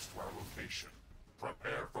build it.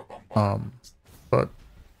 But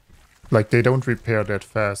like they don't repair that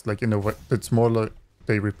fast. Like in a way, it's more like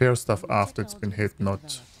they repair stuff after it's been hit,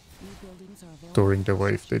 not during the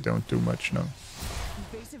wave. They don't do much now.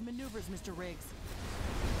 Invasive maneuvers, Mr. Riggs.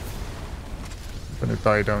 I'm gonna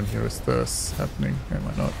die down here. Is this happening? Am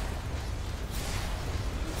I not?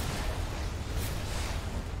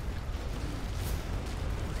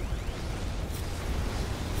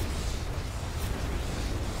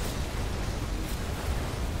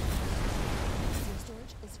 Your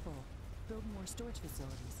storage is full. Build more storage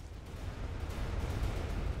facilities.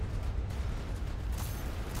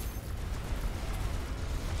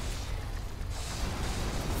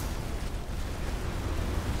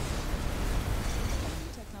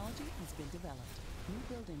 New technology has been developed.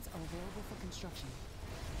 New buildings are available for construction.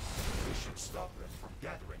 This should stop them from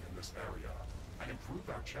gathering in this area and improve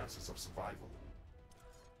our chances of survival.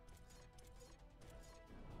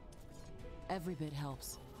 Every bit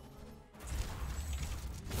helps.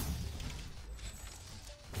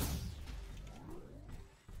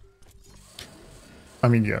 I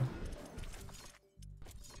mean, yeah.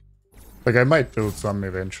 Like I might build some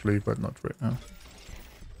eventually, but not right now.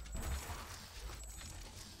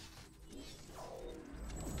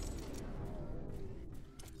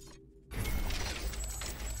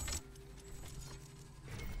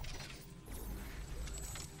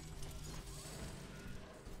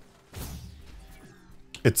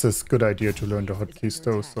 It's a good idea to learn the hotkeys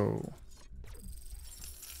though, so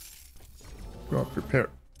you are prepared.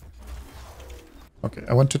 Okay,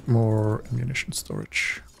 I wanted more ammunition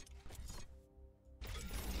storage.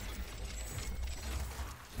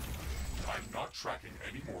 I'm not tracking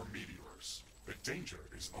any more meteors. The danger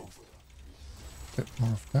is over. Get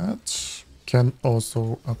more of that. can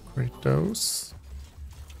also upgrade those.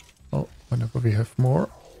 Oh, whenever we have more.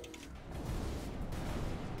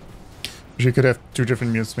 You could have 2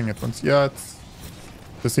 different Mule Swing at once. Yeah,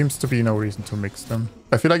 there seems to be no reason to mix them.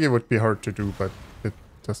 I feel like it would be hard to do, but it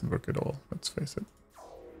doesn't work at all. Let's face it.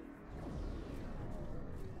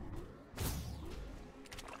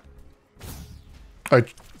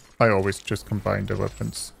 I always just combine the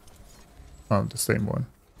weapons on the same one.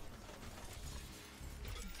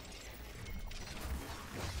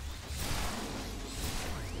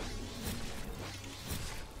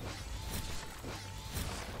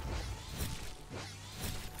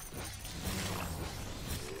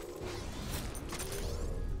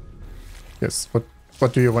 Yes,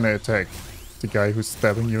 what do you want to attack? The guy who's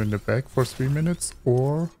stabbing you in the back for 3 minutes,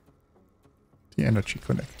 or the energy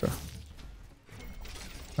connector?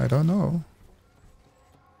 I don't know.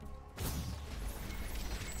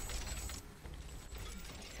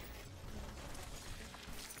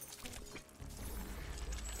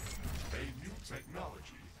 A new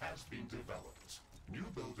technology has been developed. New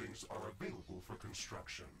buildings are available for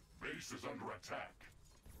construction. Base is under attack.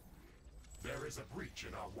 There is a breach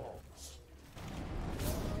in our walls.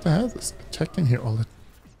 What the hell is attacking here all the...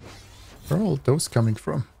 Where are all those coming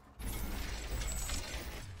from?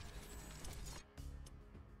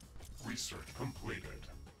 Research completed.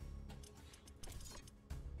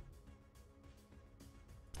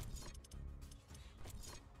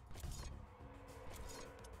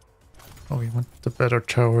 Oh, we want the better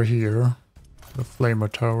tower here. The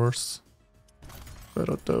flamer towers.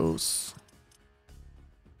 Better those.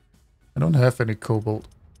 I don't have any cobalt.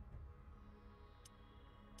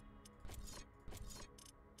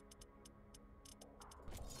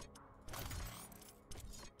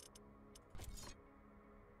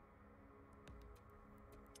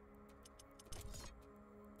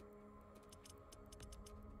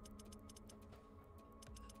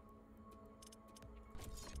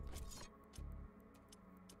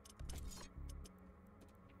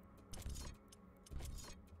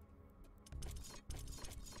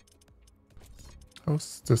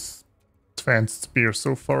 How's this advanced spear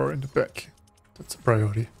so far in the back? That's a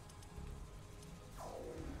priority.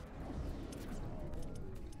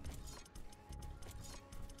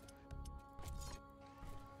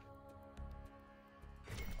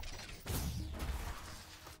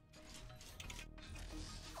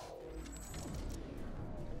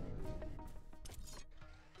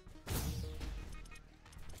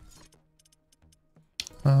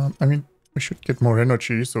 I mean, we should get more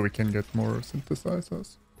energy so we can get more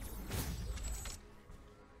synthesizers.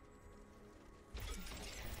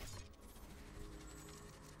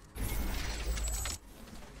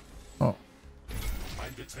 Oh.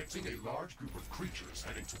 I'm detecting a large group of creatures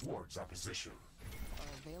heading towards our position. Are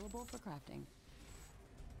available for crafting.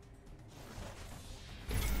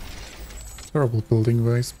 Terrible building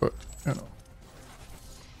ways, but you know.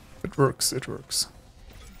 It works, it works.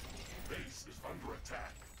 Base is under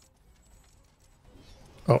attack.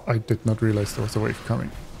 Oh, I did not realize there was a wave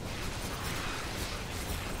coming.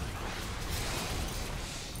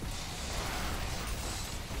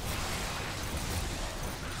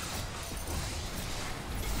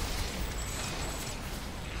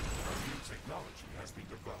 New technology has been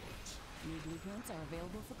developed. New blueprints are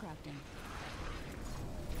available for crafting.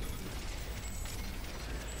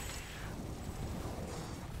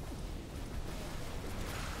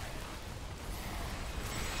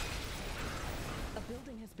 A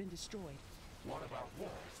building has been destroyed. One of our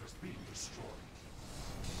walls has been destroyed.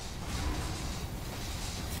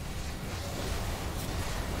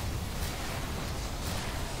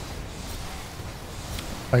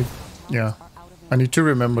 Yeah. I need to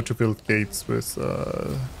remember to build gates with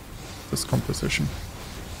this composition.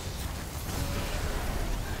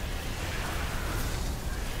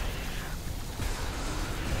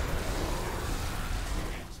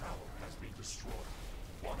 A tower has been destroyed.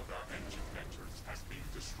 One of our engine vectors has been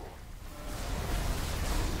destroyed.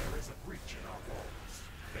 There is a breach in our walls.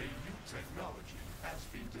 A new technology has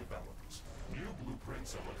been developed. New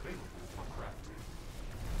blueprints are available for crafting.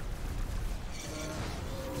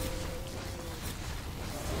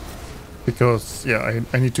 Because, yeah,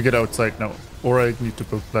 I need to get outside now. Or I need to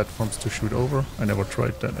build platforms to shoot over. I never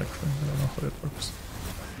tried that actually. I don't know how that works.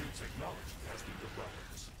 New technology has been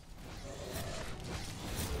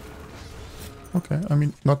developed. Okay, I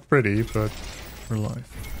mean, not pretty, but we're live.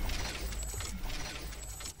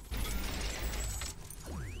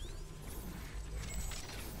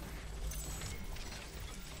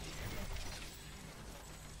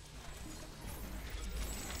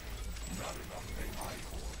 Not enough AI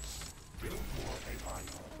cores. Build more AI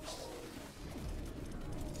cores.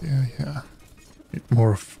 Yeah.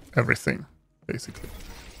 more of everything, basically.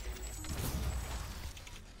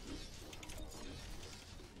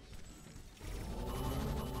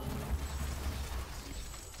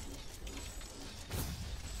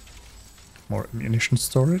 More ammunition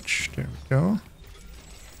storage. There we go.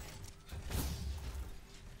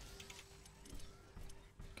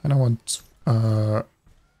 And I want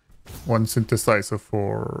one synthesizer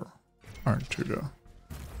for Iron 2 though.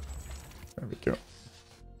 There we go.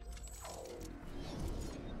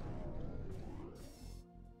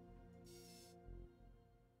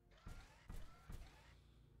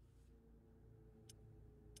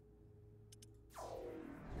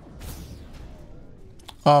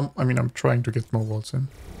 I mean, I'm trying to get more walls in.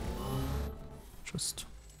 Just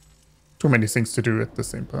too many things to do at the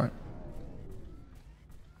same time.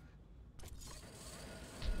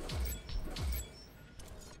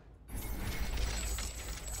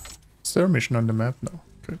 Is there a mission on the map? No.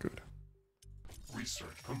 Okay, good.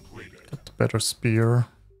 Research completed. Got the better spear.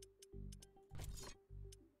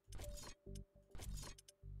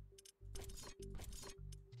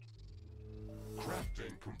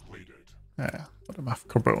 Crafting completed. Yeah, but I'm half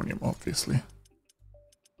carbonium, obviously.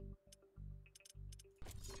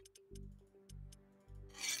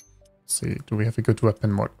 Let's see, do we have a good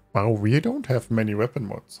weapon mod? Wow, we don't have many weapon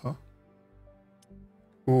mods, huh?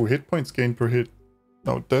 Ooh, hit points gained per hit.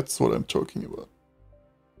 Now that's what I'm talking about.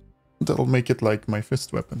 That'll make it like my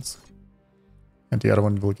fist weapons. And the other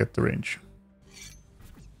one will get the range.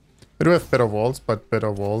 I do have better walls, but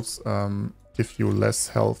better walls give you less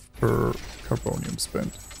health per carbonium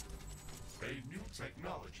spent. A new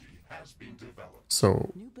technology has been developed.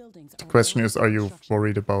 So the question is, are you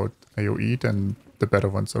worried about AoE? Then the better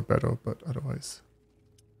ones are better, but otherwise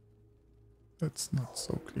that's not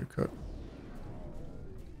so clear cut.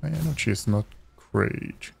 My energy is not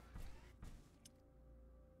great.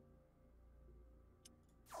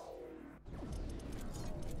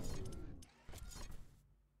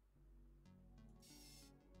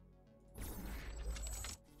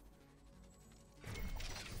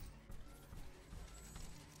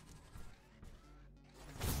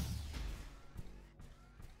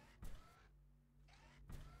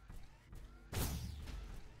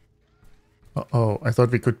 Uh-oh, I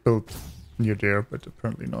thought we could build near there, but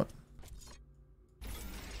apparently not.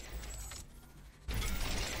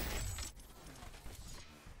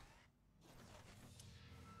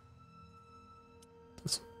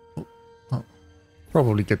 This will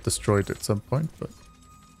probably get destroyed at some point, but...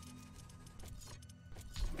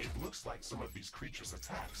 It looks like some of these creatures'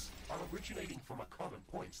 attacks are originating from a common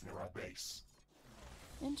point near our base.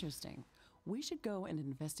 Interesting. We should go and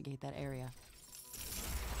investigate that area.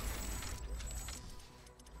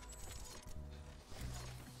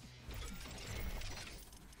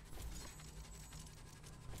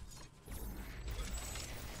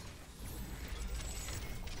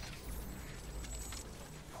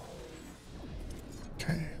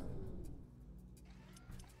 Okay.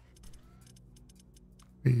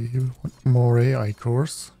 We want more AI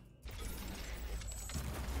cores.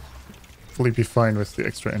 Hopefully be fine with the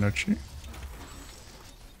extra energy.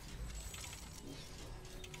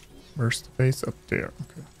 Where's the base? Up there.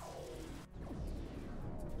 Okay.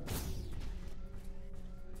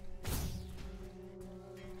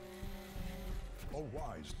 A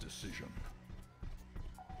wise decision.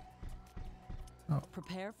 Oh,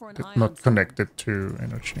 Prepare for an it's ion not storm. connected to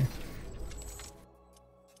energy.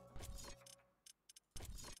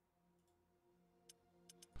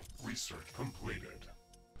 Research completed.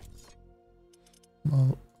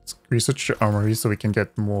 Well, let's research the armory so we can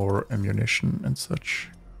get more ammunition and such.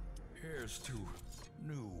 Here's to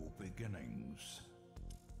new beginnings.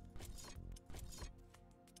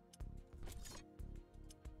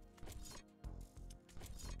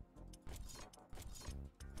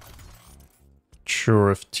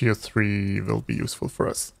 Sure if tier 3 will be useful for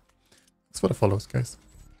us. That's what follows, guys.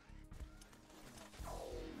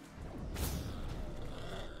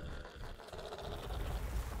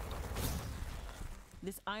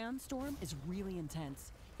 This ion storm is really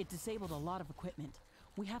intense. It disabled a lot of equipment.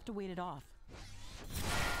 We have to wait it off.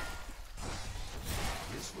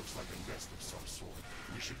 This looks like a nest of some sort.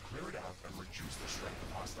 We should clear it out and reduce the strength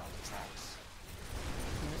of hostile attacks.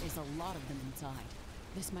 There is a lot of them inside.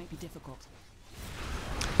 This might be difficult.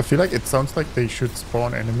 I feel like it sounds like they should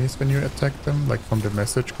spawn enemies when you attack them, like from the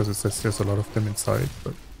message, because it says there's a lot of them inside,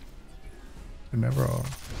 but they never are.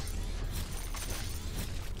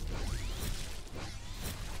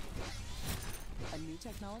 A new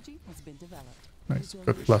technology has been developed. Nice,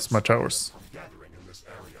 got plasma towers. Gathering in this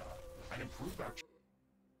area and improve our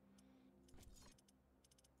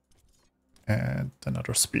And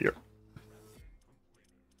another spear.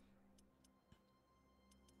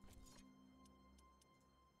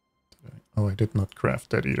 Oh, I did not craft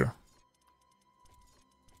that either.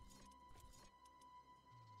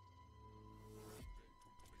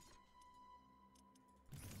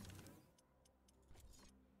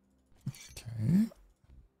 Okay.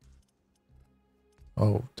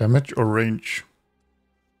 Oh, damage or range?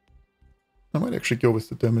 I might actually go with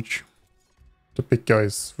the damage. The big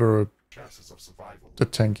guys were the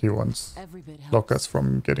tanky ones. Block us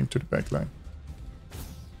from getting to the back line.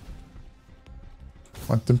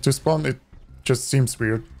 Want them to spawn? It just seems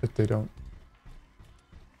weird that they don't.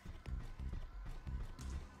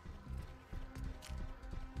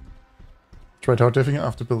 Tried hard diving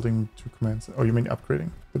after building 2 commands. Oh, you mean upgrading?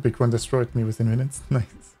 The big one destroyed me within minutes.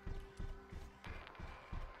 Nice.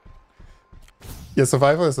 Yeah,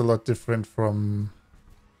 survival is a lot different from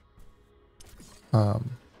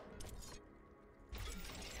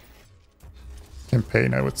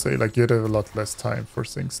campaign, I would say. Like, you have a lot less time for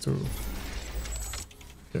things to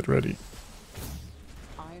get ready.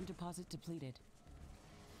 Iron deposit depleted.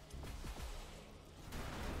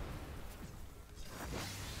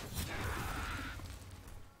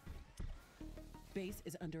 Base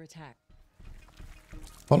is under attack.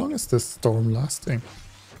 How long is this storm lasting?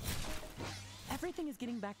 Everything is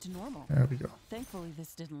getting back to normal. There we go. Thankfully,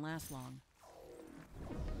 this didn't last long.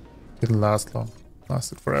 Didn't last long.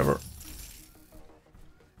 Lasted forever.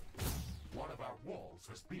 One of our walls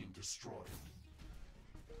has been destroyed.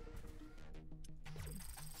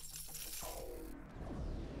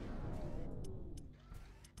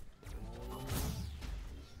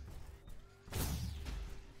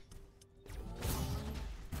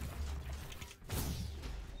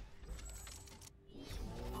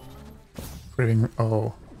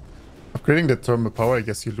 Upgrading the thermal power, I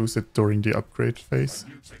guess you lose it during the upgrade phase.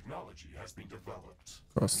 New technology has been developed.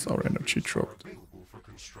 Because our energy dropped. Available for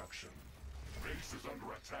construction. Base is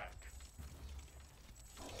under attack.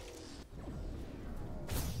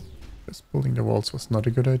 Guess building the walls was not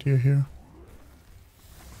a good idea here.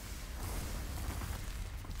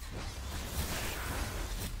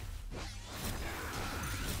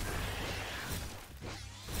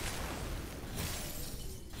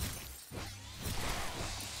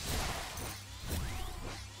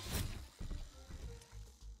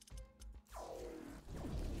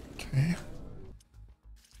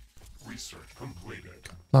 Research completed.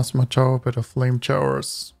 Plasma tower, bit of flame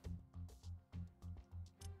towers.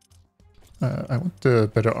 I want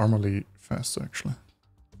the better armorly faster, actually.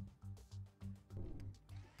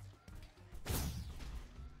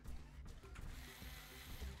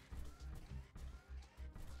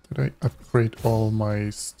 Did I upgrade all my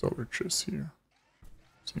storages here?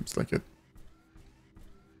 Seems like it.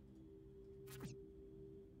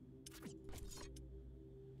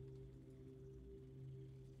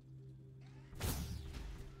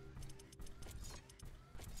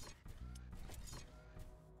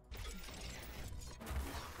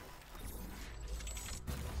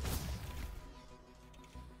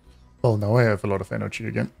 Well, now I have a lot of energy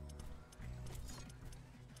again.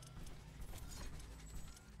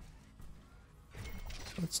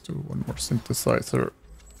 Let's do one more synthesizer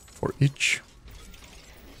for each.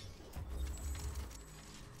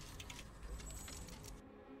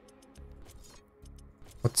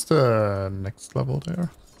 What's the next level there?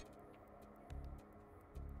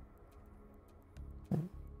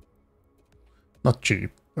 Not cheap,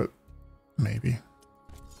 but maybe.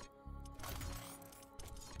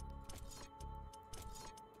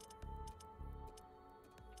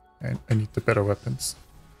 And I need the better weapons.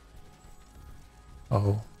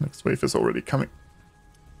 Oh, next wave is already coming.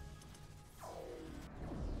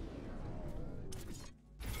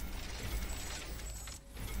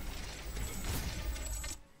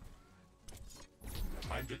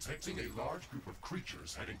 I'm detecting a large group of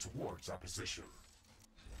creatures heading towards our position.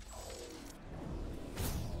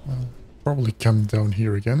 I'll probably come down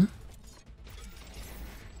here again.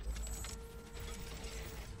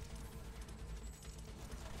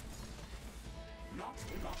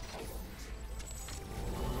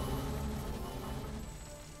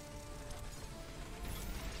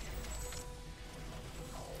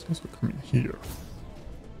 Also coming here.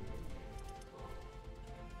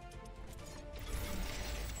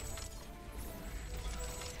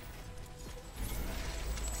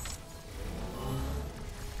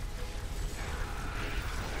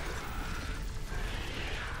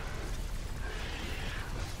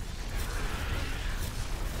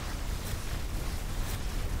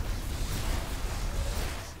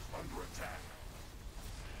 Under attack.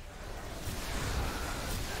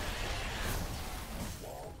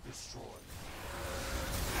 Wall destroyed.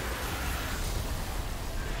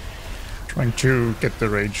 Trying to get the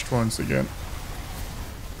raged ones again.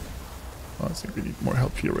 I think we need more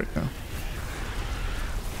help here right now.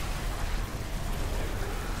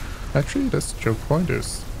 Actually, this choke point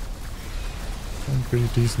is going pretty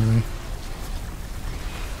decently.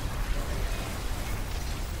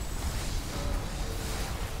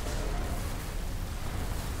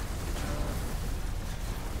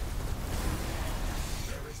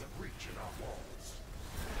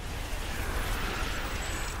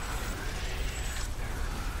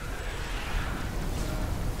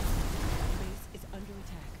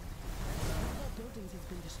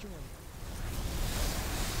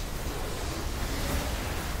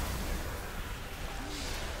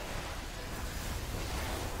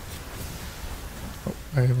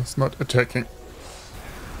 I was not attacking.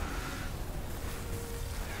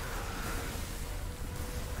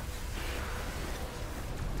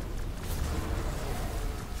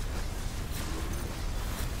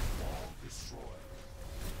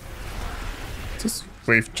 Is this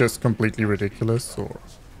wave just completely ridiculous, or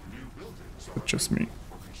is it just me?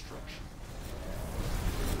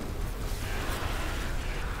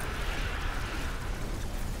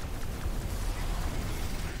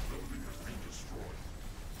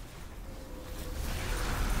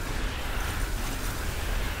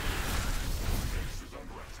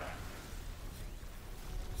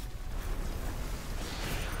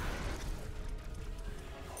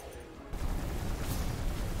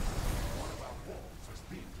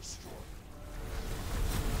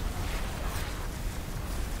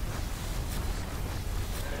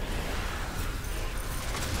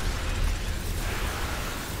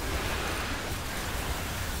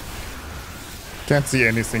 Can't see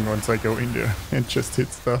anything once I go in there and just hit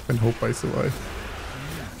stuff and hope I survive.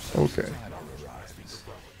 Okay.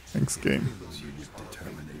 Thanks, game.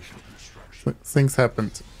 Things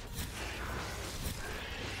happened.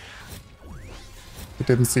 I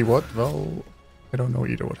didn't see what? Well, I don't know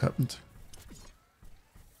either what happened.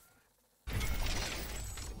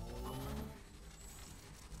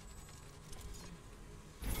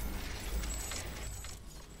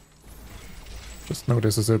 Just know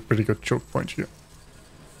this is a pretty good choke point here.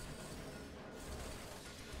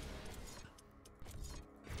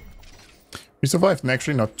 We survived, and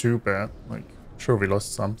actually not too bad. Like, sure we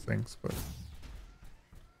lost some things, but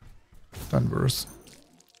done worse.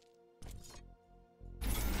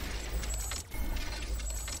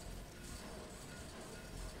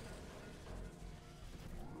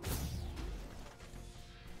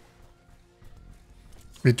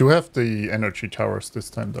 We do have the energy towers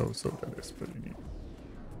this time though, so that is pretty neat.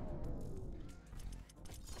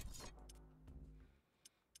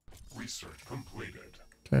 Research completed.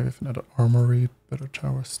 Okay, we have another armory, better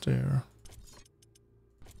towers there.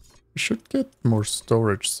 We should get more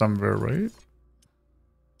storage somewhere, right?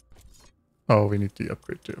 Oh, we need the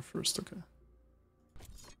upgrade there first, okay.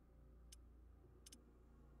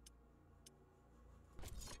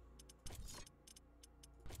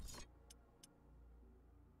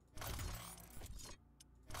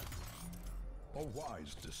 A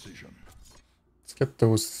wise decision. Let's get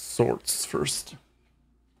those swords first.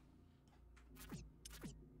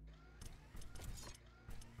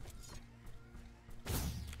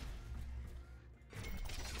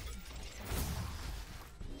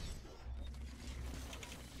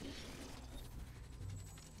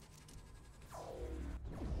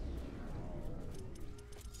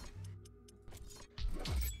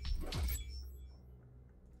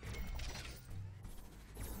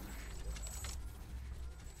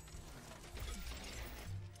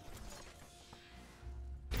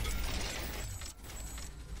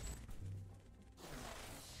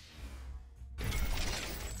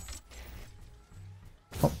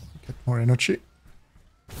 More energy.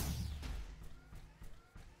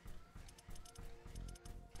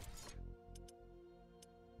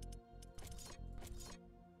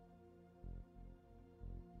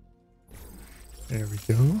 There we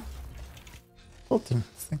go. Fulton,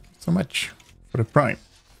 thank you so much for the prime.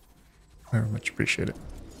 Very much appreciate it.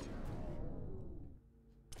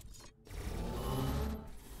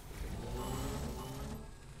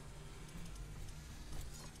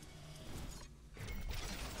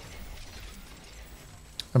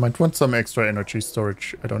 I might want some extra energy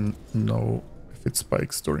storage. I don't know if it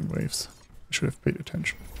spikes during waves. I should have paid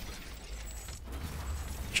attention.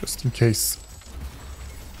 Just in case.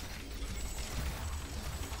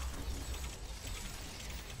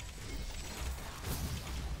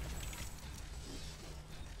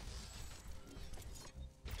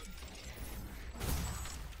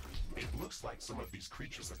 It looks like some of these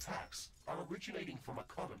creatures' attacks are originating from a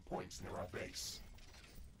common point near our base.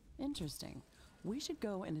 Interesting. We should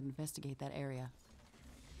go and investigate that area.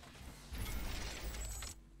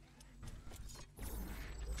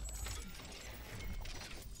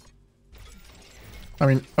 I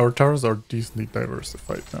mean, our towers are decently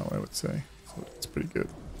diversified now, I would say. So that's pretty good.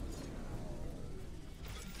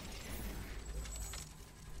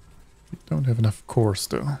 We don't have enough cores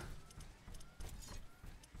though.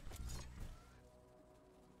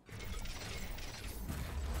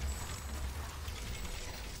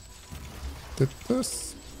 Did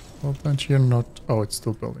this power plant here not? Oh, it's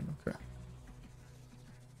still building. Okay.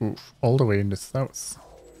 Oof, all the way in the south.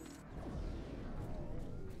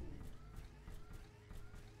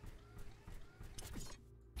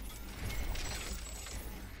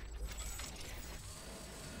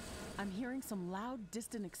 I'm hearing some loud,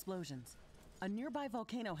 distant explosions. A nearby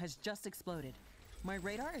volcano has just exploded. My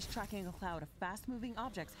radar is tracking a cloud of fast-moving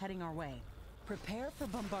objects heading our way. Prepare for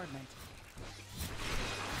bombardment.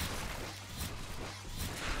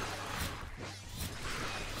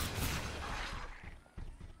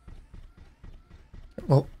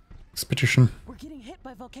 Well, expedition We're getting hit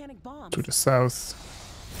by volcanic bombs. to the south.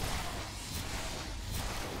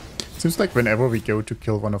 Seems like whenever we go to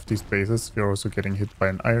kill one of these bases, we're also getting hit by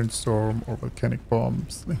an iron storm or volcanic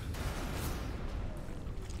bombs.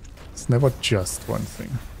 It's never just one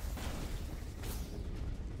thing.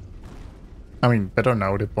 I mean, better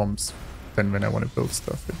now the bombs than when I want to build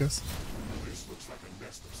stuff, I guess. This looks like a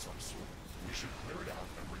nest of some sort. We should clear it out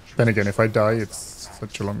and retrieve. Then again, if I die, it's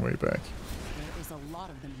such a long way back. There is a lot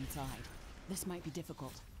of them inside. This might be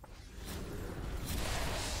difficult.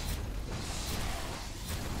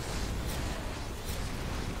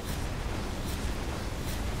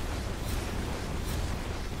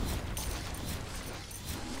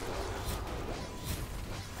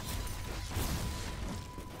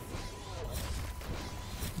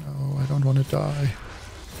 No, I don't want to die.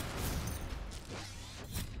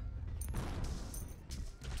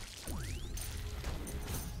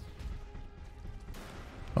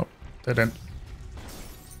 Oh, dead end.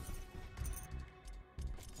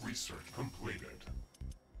 Research completed.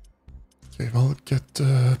 Okay, well, get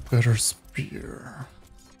a better spear.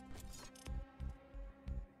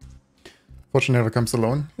 Fortune never comes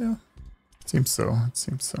alone. Yeah, it seems so. It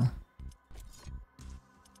seems so.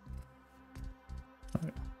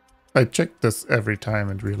 I check this every time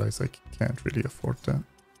and realize I can't really afford that.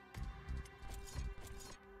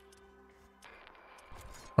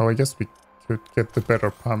 Oh, I guess we could get the better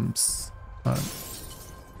pumps and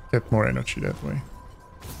get more energy that way.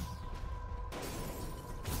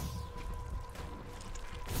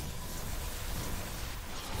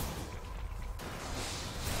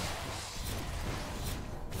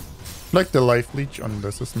 Like the life leech on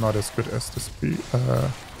this is not as good as the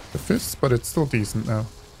fist, but it's still decent now.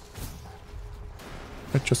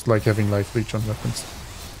 I just like having life leech on weapons.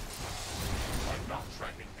 I'm not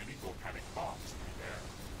tracking any volcanic bombs in the air.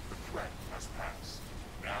 The threat has passed.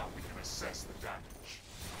 Now we can assess the damage.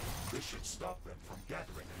 This should stop them from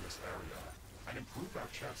gathering in this area and improve our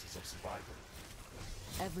chances of survival.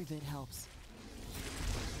 Every bit helps.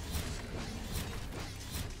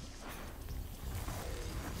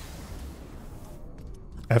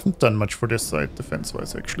 I haven't done much for this side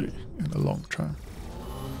defense-wise actually in a long time.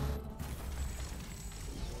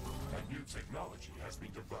 A new technology has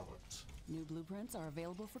been developed. New blueprints are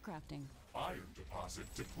available for crafting. Iron deposit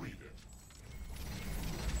depleted.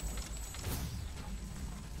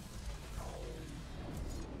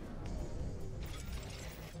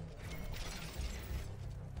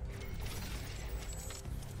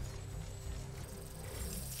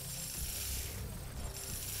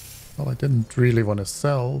 Well, I didn't really want to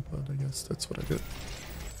sell, but I guess that's what I did.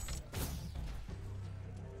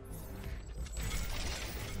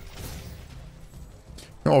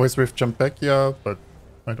 I can always rift jump back, yeah, but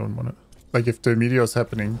I don't want to. Like, if the meteor is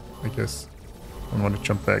happening, I guess I don't want to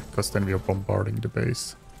jump back, because then we are bombarding the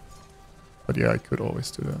base. But yeah, I could always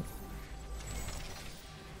do that.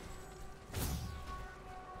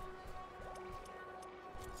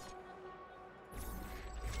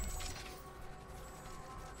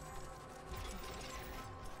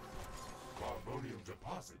 Carbonium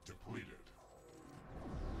deposit depleted.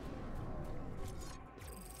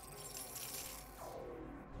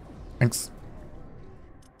 Thanks.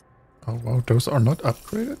 Oh wow, those are not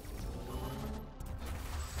upgraded?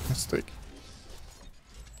 Mistake.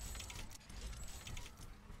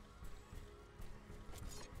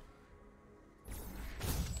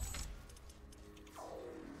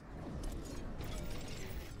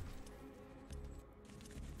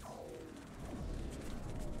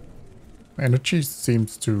 Energy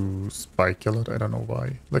seems to spike a lot, I don't know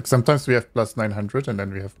why. Like sometimes we have plus 900 and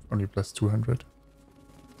then we have only plus 200.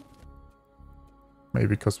 Maybe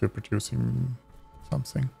because we're producing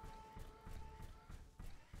something.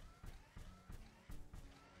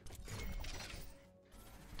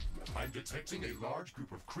 detecting a large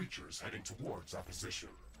group of creatures heading towards our position.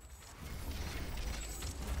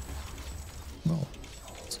 No,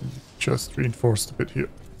 it's just reinforced a bit here.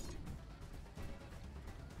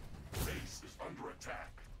 Base is under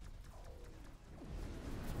attack.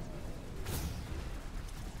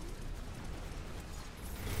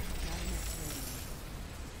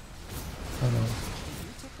 Oh no. New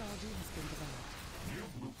technology has been developed. New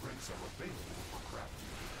blueprints are available for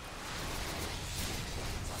crafting.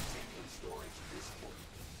 Titanium storage is full.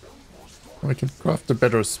 Build more storage. We can craft a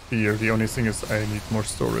better spear. The only thing is I need more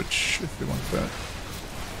storage if you want that.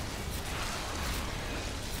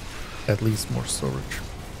 At least more storage.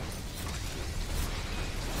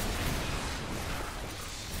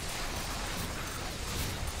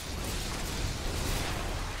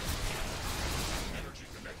 Energy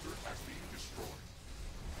connector has been destroyed.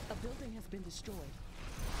 A building has been destroyed.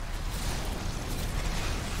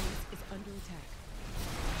 Base is under attack.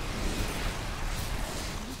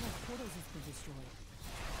 One of our portals has been destroyed.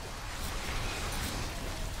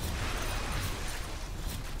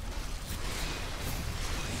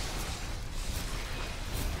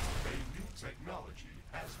 A new technology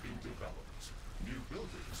has been developed. New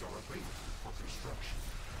buildings are available for construction.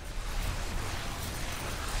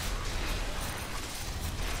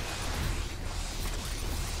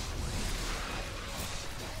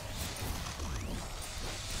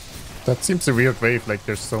 That seems a weird wave, like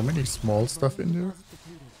there's so many small stuff in there. Deposit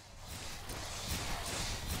depleted.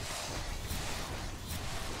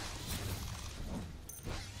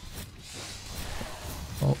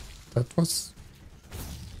 Oh, that was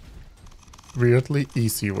weirdly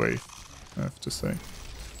easy wave, I have to say.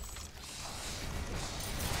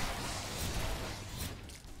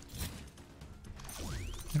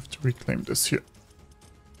 I have to reclaim this here.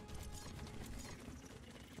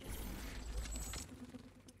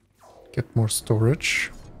 Get more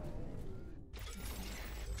storage.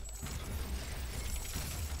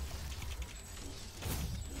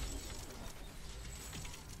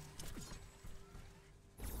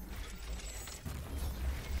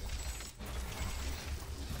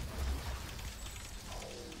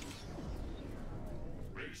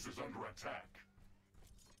 Base is under attack.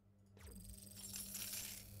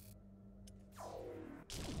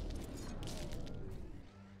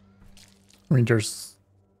 I mean, there's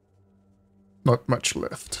not much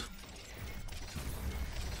left.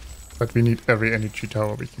 But we need every energy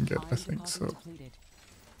tower we can get, I think, Deposit so. depleted.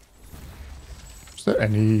 Is there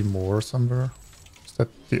any more somewhere? Is that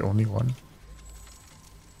the only one?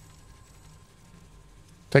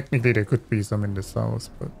 Technically there could be some in the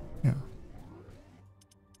south, but yeah.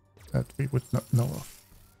 That we would not know of.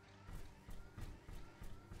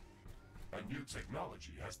 A new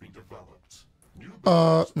technology has been developed. New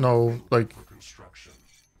No, buildings are like, for construction.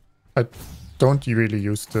 I don't really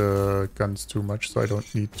use the guns too much, so I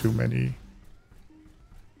don't need too many,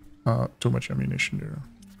 too much ammunition there.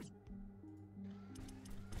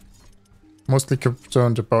 Mostly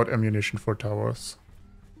concerned about ammunition for towers.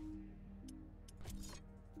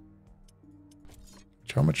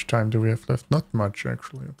 How much time do we have left? Not much,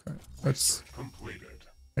 actually. Okay, let's Completed.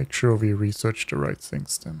 make sure we research the right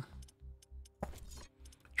things then.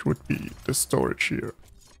 Which would be the storage here.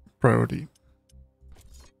 Priority.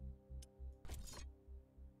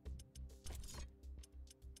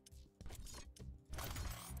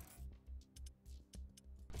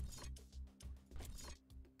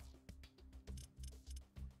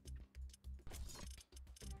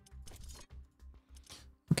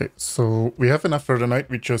 Okay, so we have enough for the night.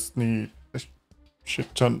 We just need a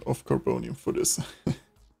shit ton of carbonium for this.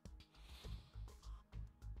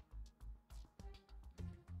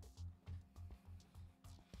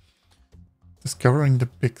 Discovering the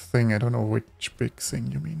big thing. I don't know which big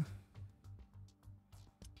thing you mean.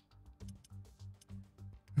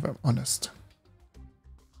 If I'm honest.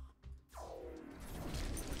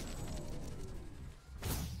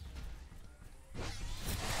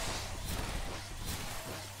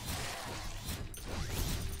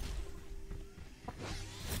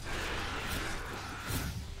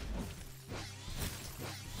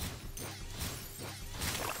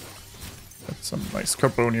 Got some nice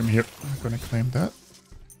carbonium here. I'm gonna claim that.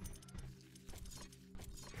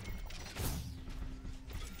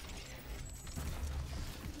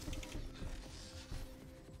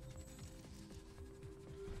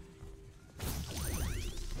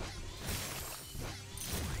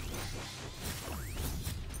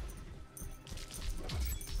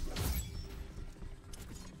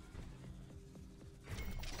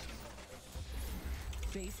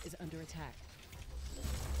 Base is under attack.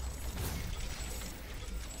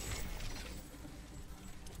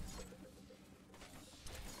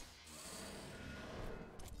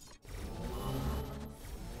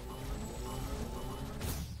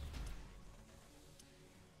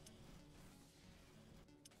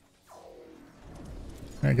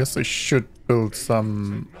 I guess I should build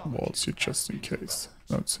some walls here just in case.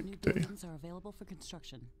 No, it's a New day. buildings are available for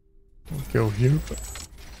construction. We'll go here, but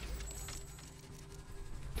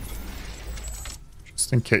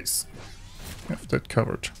just in case. Have that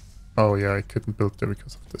covered. Oh yeah, I couldn't build there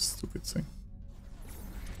because of this stupid thing.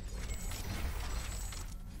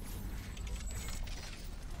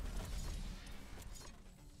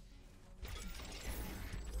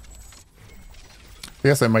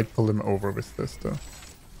 Yes, I might pull him over with this though.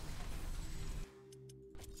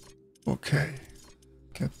 Okay.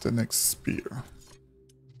 Get the next spear.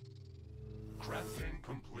 Crafting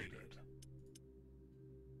completed.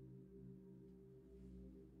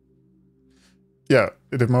 Yeah,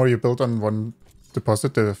 the more you build on one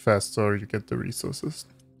deposit, the faster you get the resources.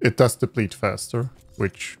 It does deplete faster,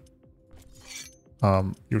 which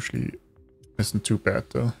usually isn't too bad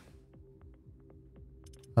though.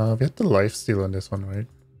 We had the lifesteal on this one, right?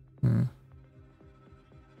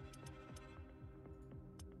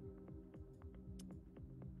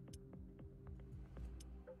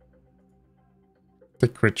 The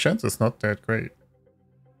crit chance is not that great.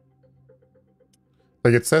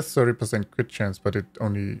 Like it says 30% crit chance, but it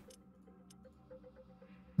only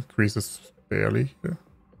increases barely here.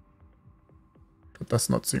 That does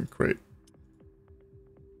not seem great.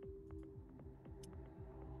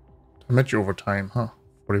 Damage over time, huh?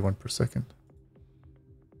 41 per second.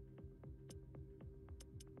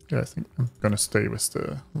 Yeah, I think I'm gonna stay with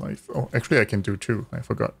the life. Oh, actually I can do two. I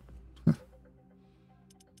forgot.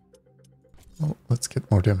 Well, let's get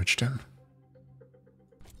more damage then.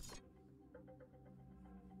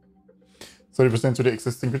 30% to the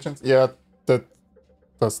existing crit chance? Yeah, that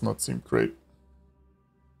does not seem great.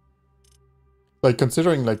 Like,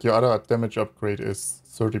 considering like your other damage upgrade is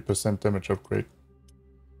 30% damage upgrade,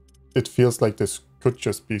 it feels like this could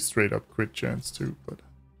just be straight up crit chance too, but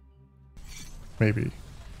maybe.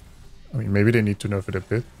 I mean, maybe they need to nerf it a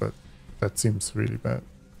bit, but that seems really bad.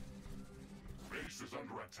 Base is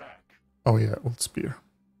under attack. Oh yeah, old spear.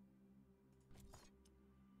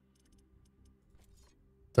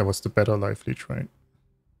 That was the better life leech, right?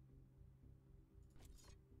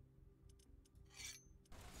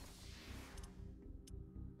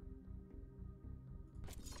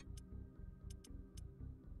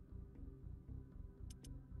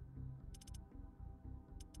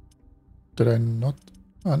 Did I not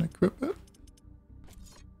unequip it?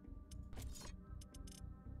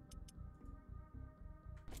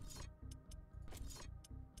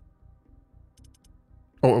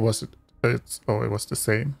 Oh, it was it was the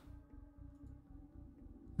same,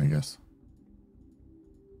 I guess.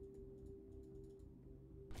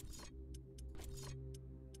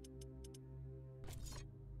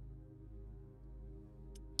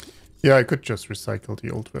 Yeah, I could just recycle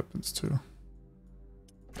the old weapons too.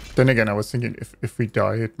 Then again, I was thinking if we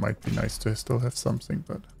die, it might be nice to still have something,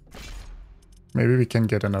 but maybe we can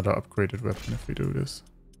get another upgraded weapon if we do this.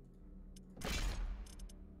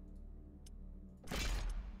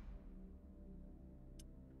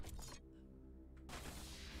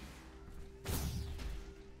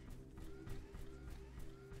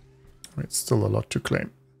 It's still a lot to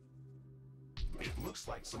claim. It looks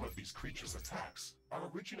like some of these creatures' attacks are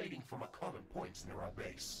originating from a common point near our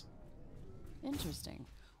base. Interesting.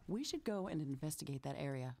 We should go and investigate that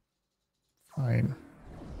area. Fine.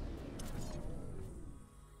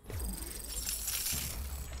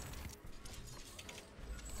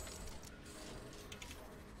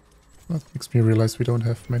 That makes me realize we don't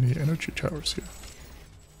have many energy towers here.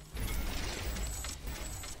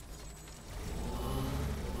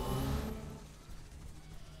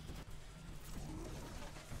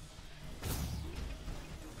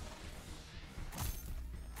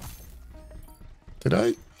 Did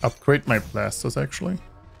I upgrade my blasters actually?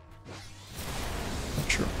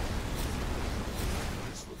 Not sure.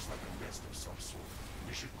 This looks like a nest of some sort.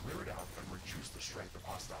 We should clear it out and reduce the strength of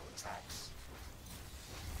hostile attacks.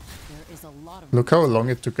 There is a lot of Look how long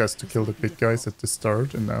it took us to kill the big guys at the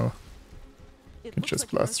start, and now we can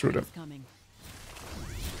just blast through them.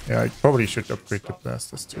 Yeah, I probably should upgrade the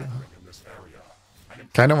blasters too.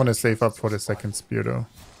 Kinda wanna save up for the second spear though,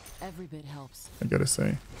 Every bit helps. I gotta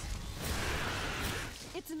say.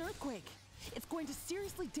 It's an earthquake. It's going to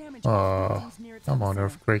seriously damage all buildings near its Come on, epicenter.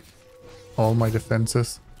 earthquake. All my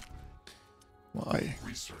defenses. Why?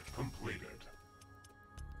 Research completed.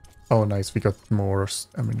 Oh, nice. We got more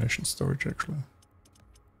ammunition storage, actually.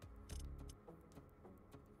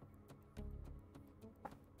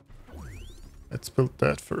 Let's build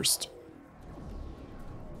that first.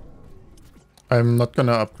 I'm not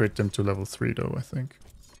gonna upgrade them to level 3, though, I think.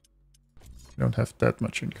 We don't have that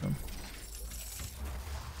much income.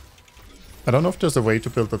 I don't know if there's a way to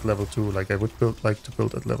build at level 2. Like, I would like to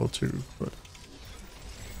build at level 2, but...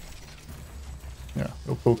 yeah,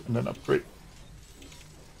 we'll build and then upgrade.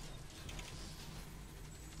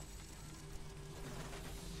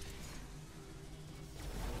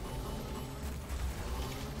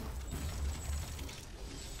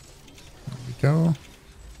 There we go.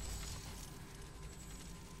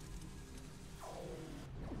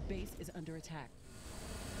 Base is under attack.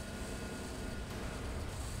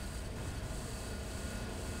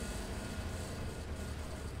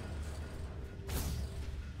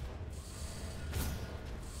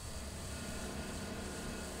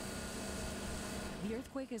 The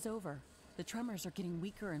earthquake is over. The tremors are getting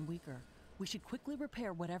weaker and weaker. We should quickly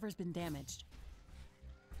repair whatever's been damaged.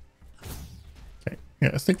 Okay,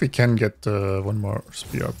 yeah, I think we can get one more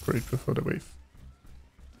spear upgrade before the wave.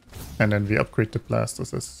 And then we upgrade the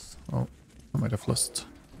blasters as... oh, I might have lost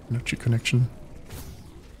energy connection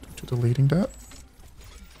due to deleting that.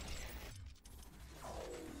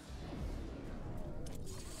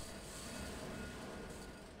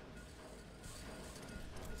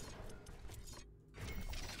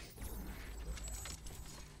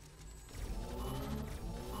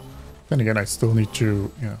 Then again, I still need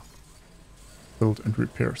to, yeah, build and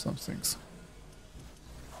repair some things.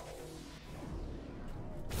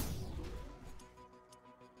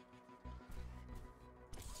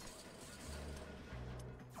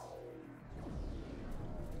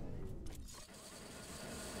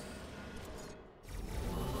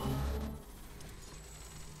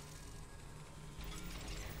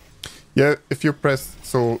 Yeah, if you press,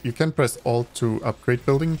 so you can press Alt to upgrade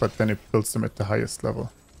building, but then it builds them at the highest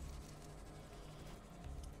level.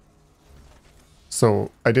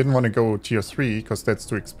 So I didn't want to go tier 3 because that's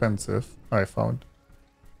too expensive, I found,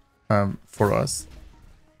 for us.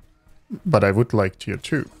 But I would like tier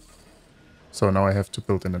 2. So now I have to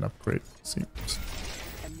build in an upgrade. Seems.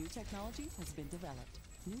 A new technology has been developed.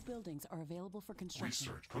 New buildings are available for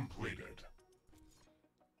construction. Research completed.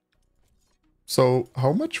 So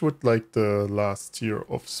how much would like the last tier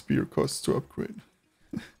of spear cost to upgrade?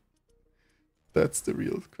 That's the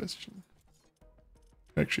real question.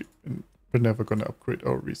 Actually, we're never gonna upgrade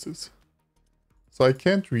our resources. So I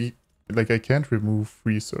can't I can't remove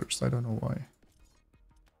research. I don't know why.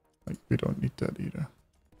 Like, we don't need that either.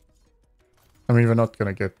 I mean, we're not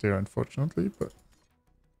gonna get there, unfortunately, but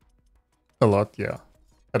a lot, yeah.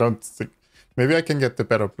 I don't think... maybe I can get the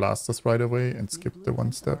better blasters right away and skip the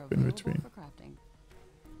one step in between.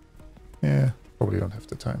 Yeah, probably don't have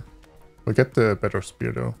the time. We'll get the better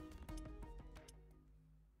spear though.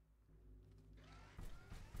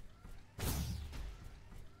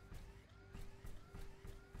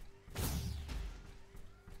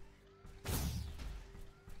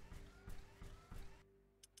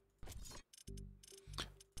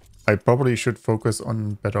 I probably should focus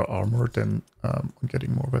on better armor than on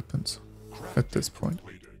getting more weapons at this point.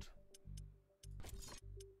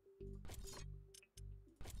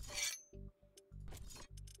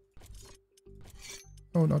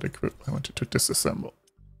 Oh, not equip. I wanted to disassemble.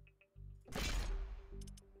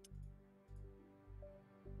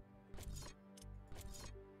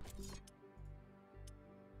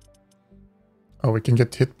 Oh, we can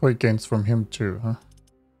get hit point gains from him too, huh?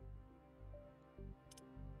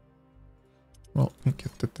 Well, we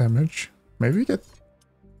get the damage. Maybe we get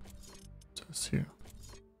this here.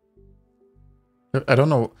 I don't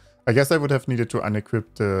know. I guess I would have needed to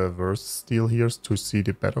unequip the worse steel here to see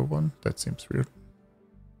the better one. That seems weird.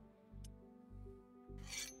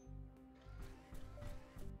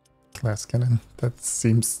 Glass cannon. That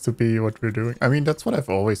seems to be what we're doing. I mean, that's what I've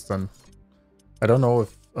always done. I don't know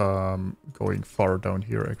if going far down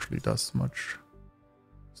here actually does much.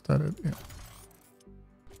 Is that it? Yeah.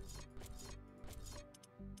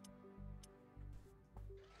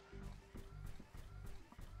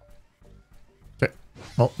 Okay.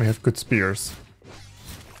 Well, we have good spears.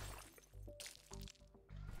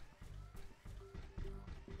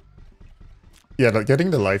 Yeah, like getting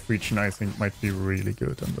the life region, I think, might be really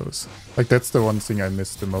good on those. Like, that's the one thing I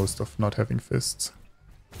miss the most of not having fists.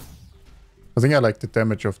 I think I like the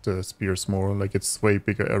damage of the spears more. Like, it's way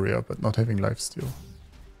bigger area, but not having lifesteal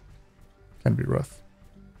can be rough.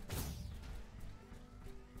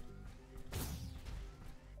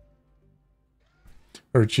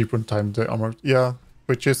 Very cheap one time the armor. Yeah,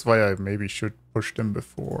 which is why I maybe should push them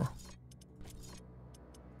before.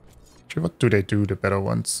 Actually, what do they do, the better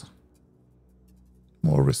ones?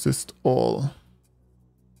 More resist all.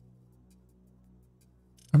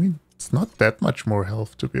 I mean, it's not that much more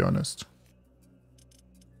health, to be honest.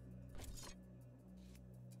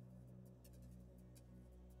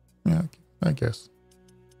 Yeah, I guess.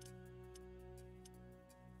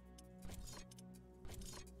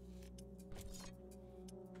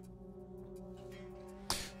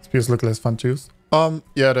 Spears look less fun to use.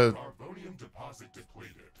 Yeah, the Carbonium deposit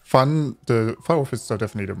depleted. the fire fists are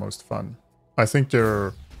definitely the most fun. I think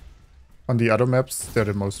they're on the other maps they're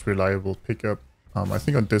the most reliable pickup. I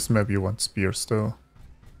think on this map you want spears though.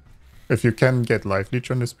 If you can get life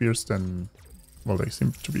leech on the spears, then well, they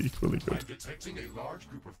seem to be equally good. I'm detecting a large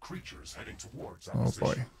group of creatures heading towards our Oh position.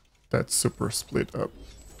 boy, that's super split up.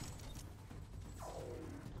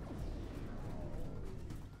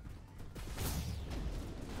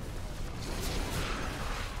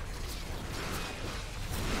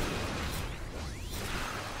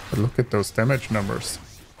 But look at those damage numbers.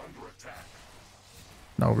 Under attack.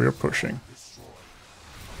 Now we're pushing. Destroyed.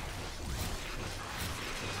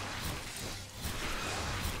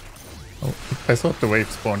 Oh, I thought the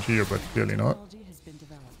wave spawned here, but clearly not. Technology has been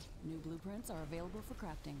developed. New blueprints are available for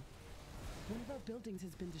crafting. One of our buildings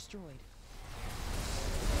has been destroyed.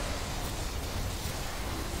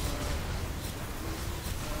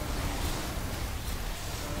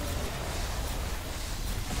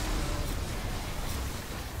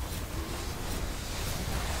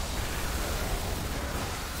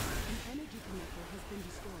 An energy connector has been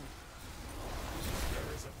destroyed. There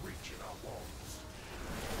is a breach in our walls.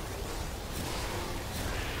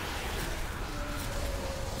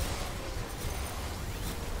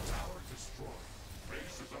 Tower destroyed.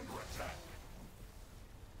 Base is under attack.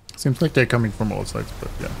 Seems like they're coming from all sides,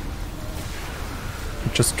 but yeah.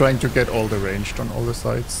 I'm just trying to get all the ranged on all the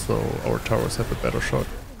sides, so our towers have a better shot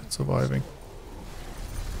at surviving.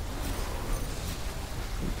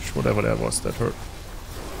 Which, whatever that was, that hurt.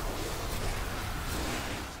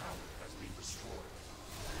 Has been destroyed.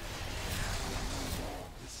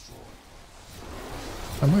 Destroyed.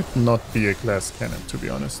 I might not be a glass cannon, to be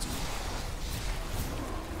honest.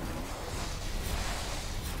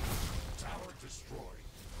 Tower destroyed.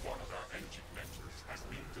 One of our energy connectors has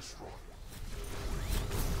been destroyed.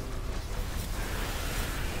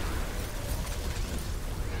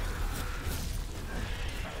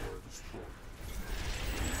 Tower destroyed.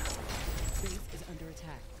 Base is under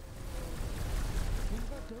attack. One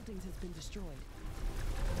of our buildings has been destroyed.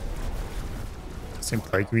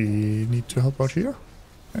 Seems like we need to help out here.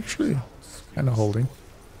 Actually, it's kind of holding.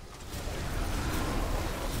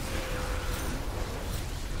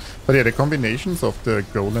 But yeah, the combinations of the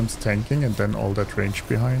golems tanking and then all that range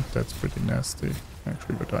behind, that's pretty nasty.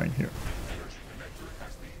 Actually, we're dying here. Energy connector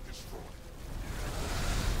has been destroyed.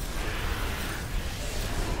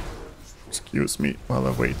 Excuse me while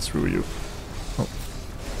I wade through you. Oh.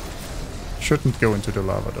 Shouldn't go into the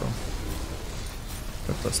lava though.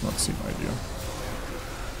 That does not seem ideal.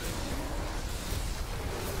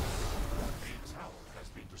 A tower has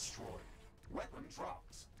been destroyed. Weapon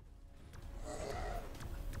drops.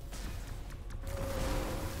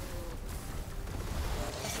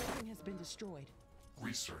 A building has been destroyed.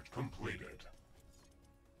 Research completed.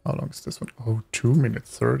 How long is this one? Oh, 2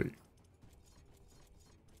 minutes 30.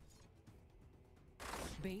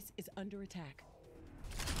 Base is under attack.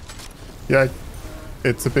 Yeah,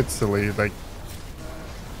 it's a bit silly. Like,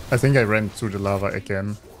 I think I ran through the lava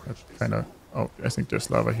again. That kind of... Oh, I think there's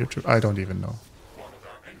lava here too. I don't even know. One of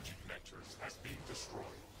our energy connectors has been destroyed.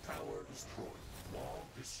 Tower destroyed. Wall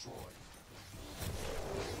destroyed.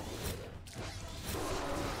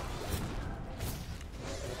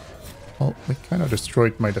 Oh, I kind of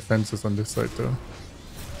destroyed my defenses on this side though.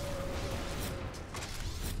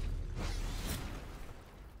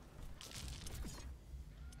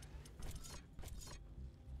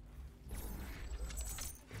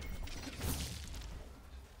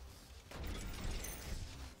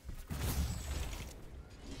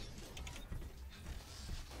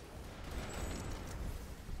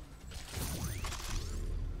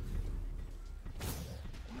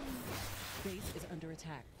 Base is under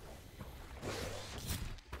attack.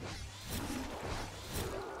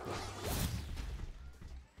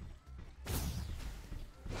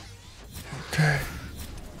 Okay.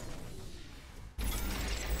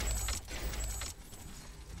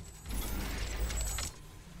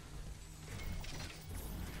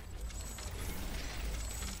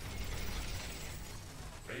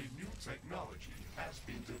 A new technology has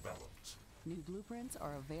been developed. New blueprints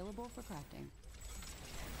are available for crafting.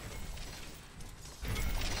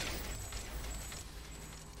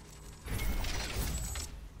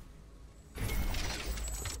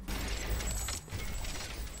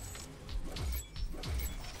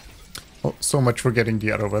 Oh, so much for getting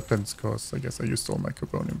the other weapons, cause I guess I used all my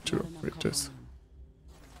carbonium to Not enough upgrade this.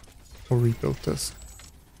 carbonium. Or rebuild this.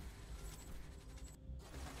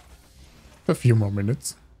 A few more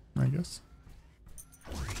minutes, I guess.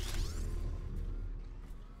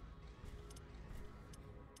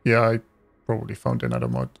 Yeah, I probably found another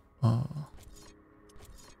mod. Got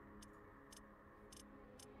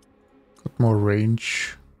more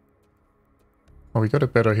range. Oh, we got a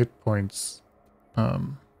better hit points.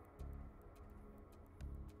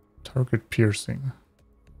 Target piercing.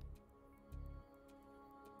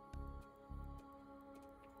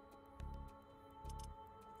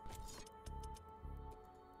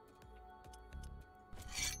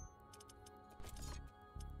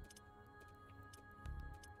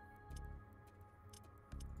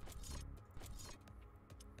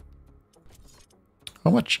 How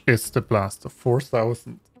much is the blaster?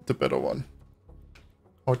 4,000, the better one.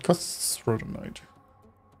 Oh, it costs Rhodonite.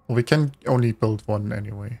 Well, we can only build one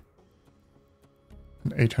anyway.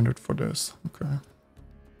 And 800 for this, okay.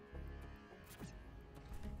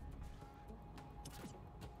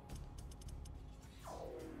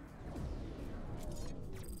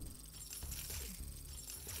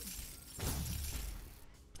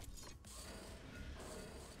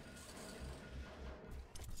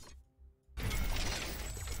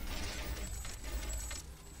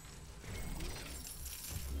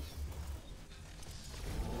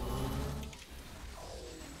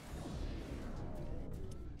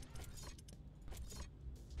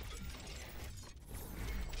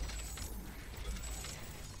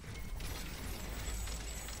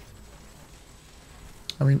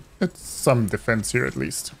 I mean, it's some defense here at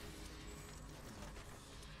least.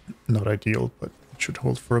 Not ideal, but it should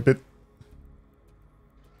hold for a bit.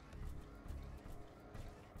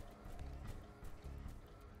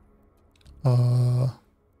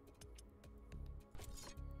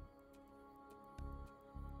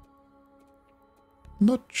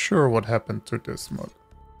 Not sure what happened to this mod.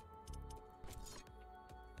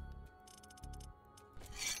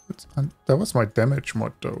 That was my damage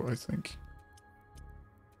mod though, I think.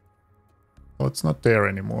 Oh, it's not there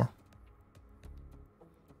anymore.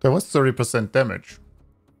 There was 30% damage.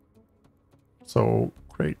 So,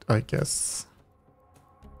 great, I guess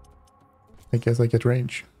I get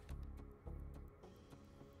range.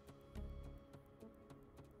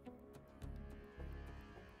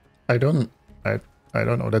 I don't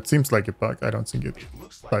know. That seems like a bug. I don't think it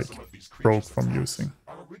like broke from using.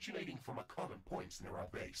 Originating from a common point near our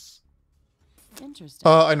base. Interesting.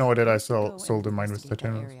 I know that I sold the mine with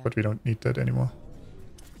titanium, but we don't need that anymore.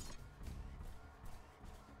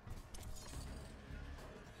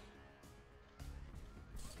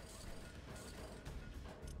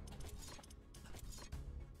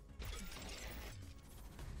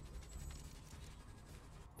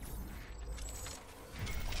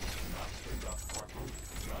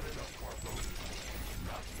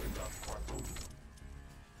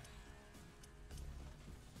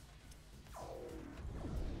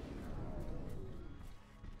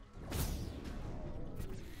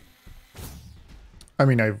 I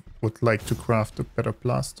mean, I would like to craft a better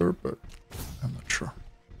blaster, but I'm not sure.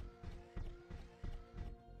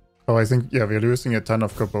 Oh, I think, yeah, we're using a ton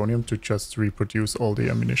of carbonium to just reproduce all the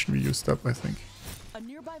ammunition we used up, I think. A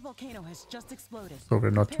nearby volcano has just exploded. So we're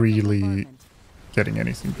not really getting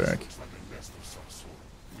anything back.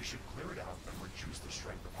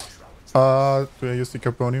 Do I use the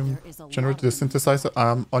carbonium generator, the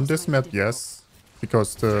synthesizer? On this map, yes.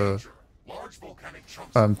 Because the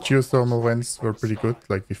geothermal vents were pretty good.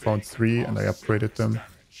 Like, we found 3 and I upgraded them.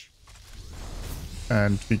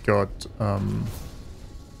 And we got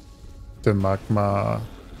the magma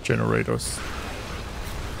generators.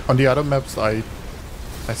 On the other maps, I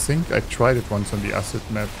think I tried it once on the acid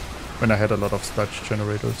map when I had a lot of sludge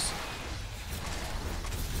generators.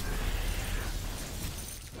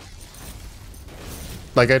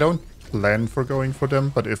 Like, I don't plan for going for them,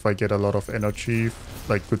 but if I get a lot of energy,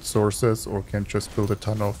 like good sources, or can just build a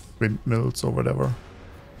ton of windmills or whatever,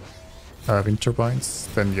 wind turbines,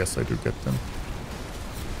 then yes, I do get them.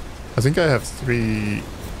 I think I have 3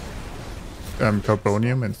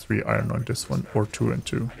 carbonium and 3 iron on this one, or 2 and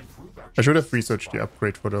 2. I should have researched the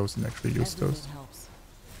upgrade for those and actually used those.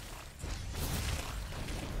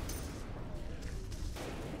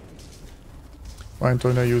 Why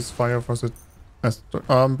don't I use fire faucet?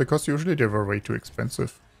 Because usually they were way too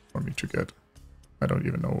expensive for me to get. I don't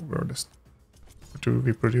even know where this... Do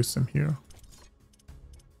we produce them here?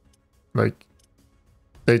 Like,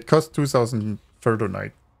 they cost 2,000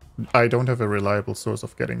 Ferdonite. I don't have a reliable source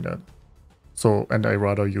of getting that. So, and I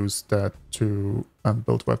rather use that to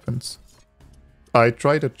build weapons. I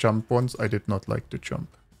tried a jump once, I did not like the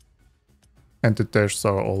jump. And the dashes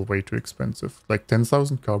are all way too expensive. Like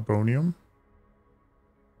 10,000 carbonium.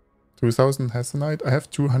 2,000 Hassanite? I have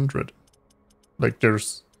 200. Like,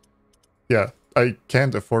 there's... Yeah, I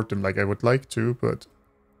can't afford them like I would like to, but...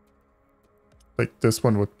 Like this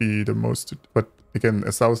one would be the most, but again,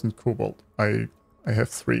 1,000 cobalt. I have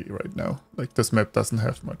 3 right now. Like this map doesn't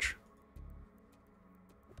have much.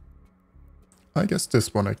 I guess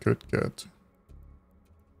this one I could get.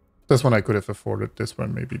 This one I could have afforded, this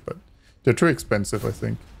one maybe, but they're too expensive, I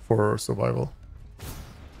think, for survival.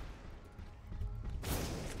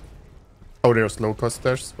 Oh, there's low cost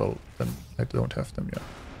dashes? Well, then I don't have them yet.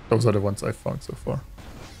 Those are the ones I've found so far.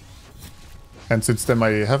 And since then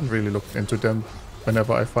I haven't really looked into them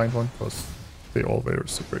whenever I find one, because they all were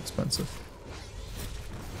super expensive.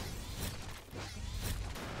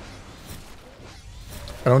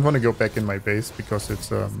 I don't want to go back in my base because it's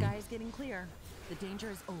The sky is getting clear. The danger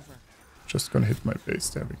is over. just gonna hit my base.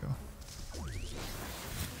 There we go.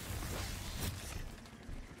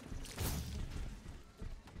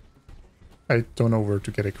 I don't know where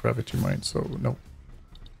to get a gravity mine, so no.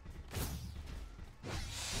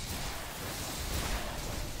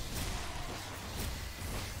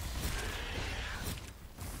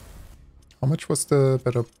 How much was the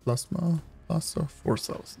better plasma blaster?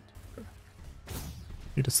 4,000. Okay.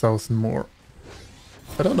 Need 1,000 more.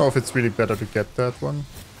 I don't know if it's really better to get that one.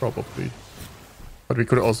 Probably. But we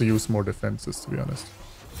could also use more defenses, to be honest.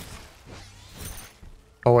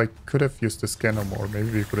 Oh, I could have used the scanner more.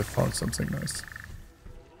 Maybe we could have found something nice.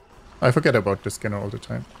 I forget about the scanner all the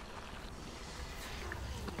time.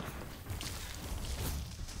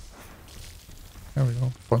 There we go.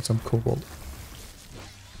 Found some cobalt.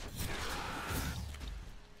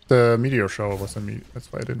 The meteor shower was on me.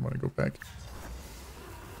 That's why I didn't want to go back.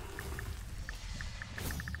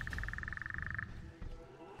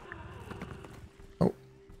 Oh,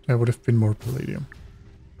 there would have been more palladium.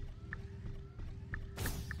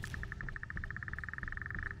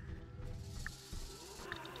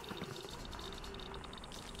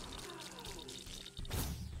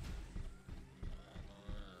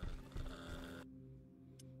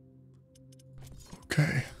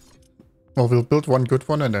 Okay. Well, we'll build one good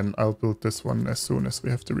one and then I'll build this one as soon as we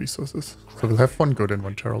have the resources. So we'll have one good and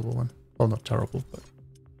one terrible one. Well, not terrible, but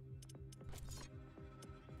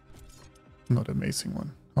not amazing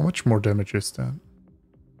one. How much more damage is that?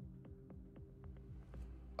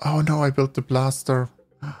 Oh no, I built the blaster.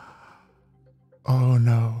 Oh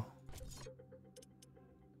no.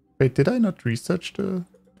 Wait, did I not research the...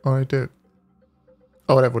 Oh, I did.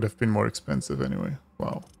 Oh, that would have been more expensive anyway.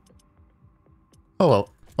 Wow. Oh well.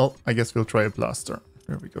 Well, I guess we'll try a blaster.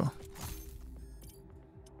 There we go.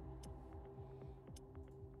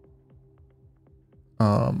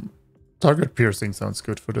 Target piercing sounds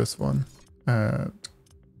good for this one.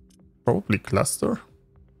 Probably cluster.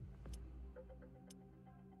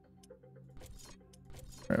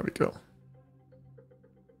 There we go.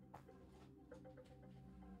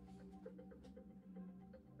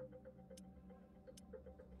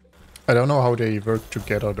 I don't know how they work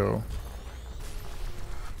together though.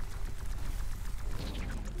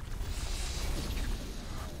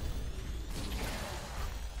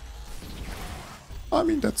 I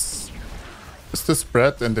mean, that's... It's the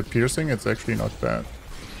spread and the piercing, it's actually not bad.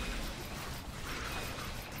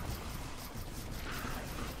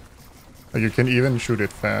 You can even shoot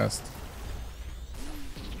it fast.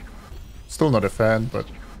 Still not a fan, but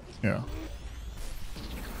yeah.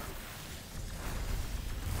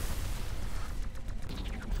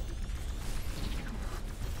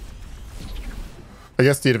 I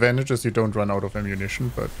guess the advantage is you don't run out of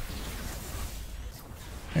ammunition, but...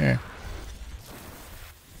 yeah.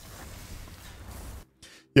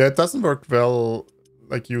 Yeah, it doesn't work well,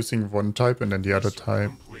 like using one type and then the other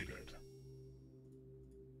type.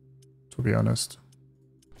 To be honest.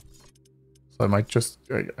 So I might just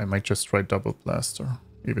try double blaster,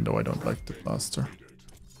 even though I don't like the blaster.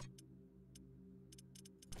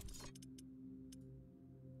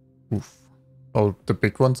 Oof. Oh, the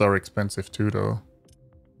big ones are expensive too, though.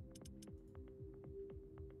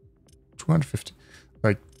 250.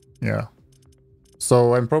 Like, yeah.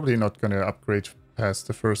 So I'm probably not gonna upgrade past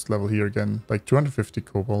the first level here again. Like 250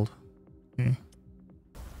 cobalt. Yeah.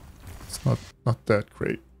 It's not that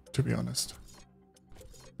great, to be honest.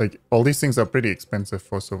 Like, all these things are pretty expensive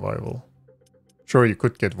for survival. Sure, you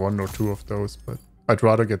could get 1 or 2 of those, but I'd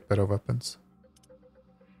rather get better weapons.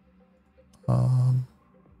 I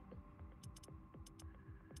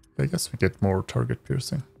guess we get more target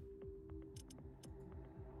piercing.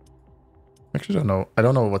 Actually, I don't know. I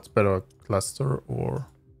don't know what's better, cluster or...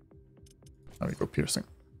 Now we go piercing.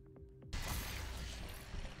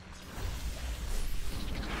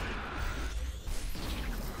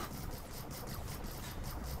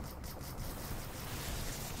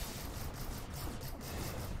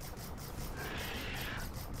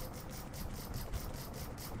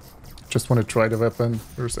 Just want to try the weapon.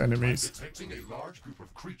 There's enemies. Detecting a large group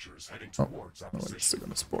of creatures heading Oh, towards our no, it's still position.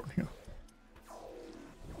 gonna spawn here.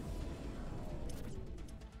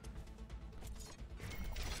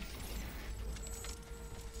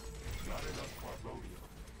 Not enough carbonium.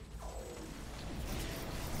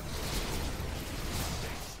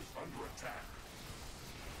 Base is under attack.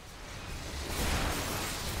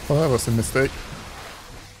 Oh, that was a mistake.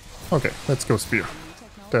 Okay, let's go spear.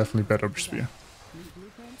 Definitely better spear. New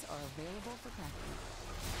blueprints are available for crafting.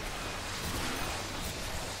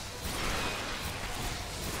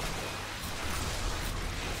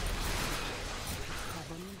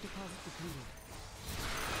 Carbonium deposit depleted.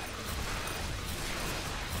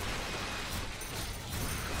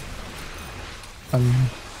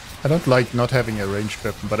 I don't like not having a ranged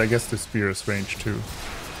weapon, but I guess the spear is ranged too.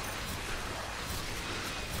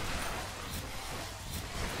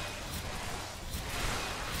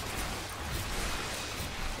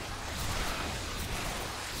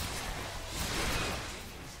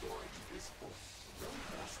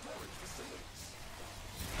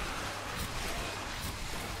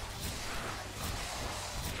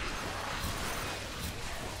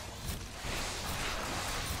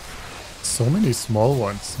 So many small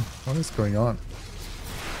ones. What is going on?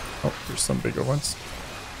 Oh, there's some bigger ones.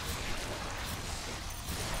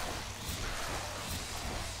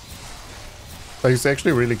 Like, it's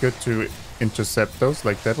actually really good to intercept those.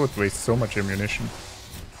 Like, that would waste so much ammunition.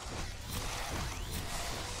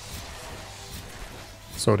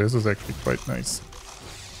 So this is actually quite nice.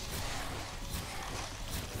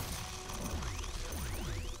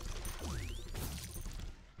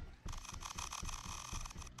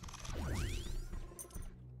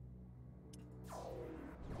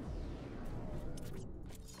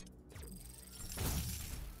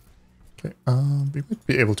 Okay, we might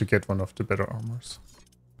be able to get one of the better armors.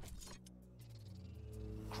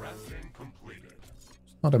 Crafting completed.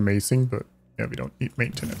 Not amazing, but yeah, we don't need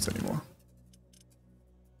maintenance anymore.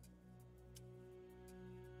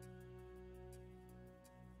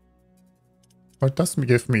 Oh, it does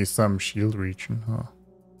give me some shield region, huh?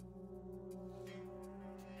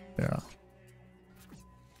 Yeah.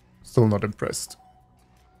 Still not impressed.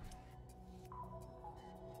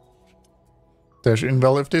 Dash in.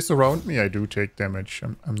 Well, if they surround me, I do take damage.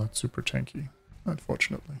 I'm not super tanky,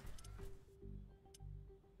 unfortunately.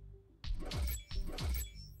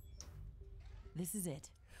 This is it.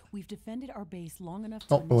 We've defended our base long enough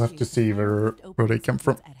Oh, we'll have to see where they come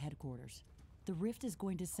from. At headquarters. The rift is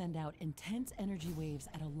going to send out intense energy waves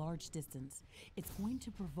at a large distance. It's going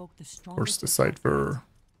to provoke the strongest. Of course, the site where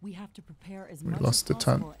we have to prepare as we much lost as a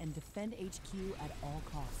ton. possible and defend HQ at all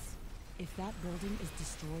costs. If that building is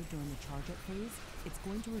destroyed during the charge-up phase, it's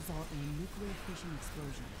going to result in a nuclear fission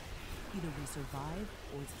explosion. Either we survive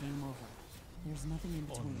or it's game over. There's nothing in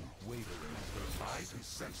between. I can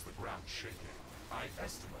sense the ground shaking. I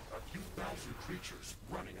estimate a few thousand creatures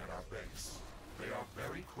running at our base. They are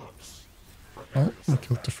very close. Oh, we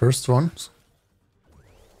killed the first one.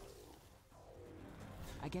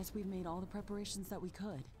 I guess we've made all the preparations that we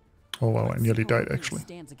could. Oh wow, I Let's nearly see how our died base actually.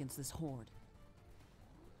 stands against this horde.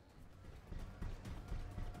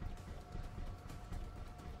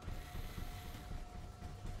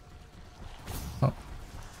 Oh,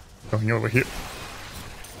 going over here.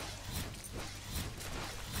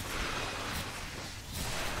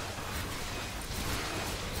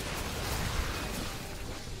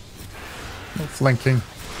 No flanking.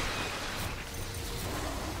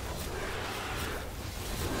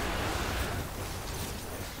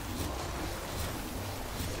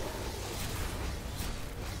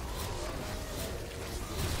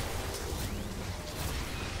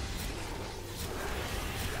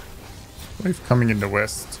 Wave coming in the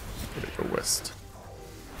west. Gotta go west.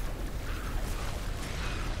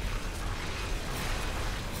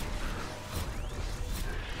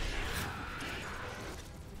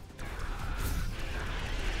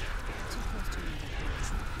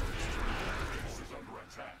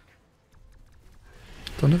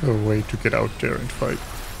 Don't have a way to get out there and fight.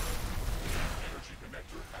 Energy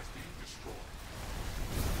connector has been destroyed.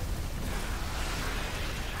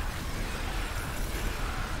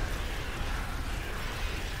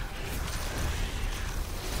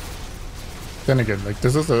 Then again, like,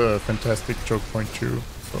 this is a fantastic choke point too,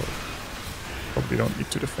 so probably don't need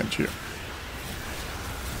to defend here.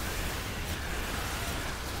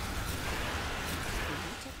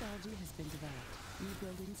 New technology has been developed. New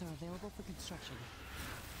buildings are available for construction.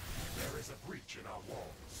 There is a breach in our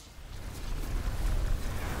walls.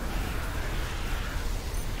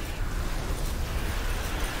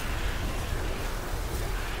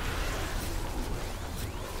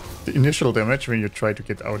 The initial damage when you try to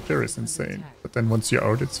get out there is insane, but then once you're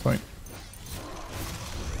out, it's fine.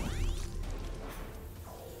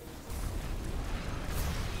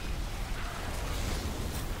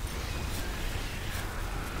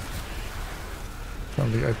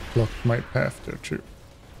 Probably I blocked my path there too.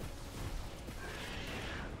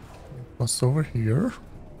 What's over here?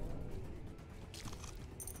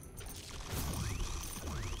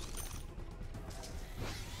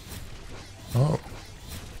 Oh.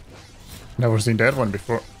 Never seen that one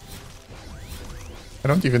before. I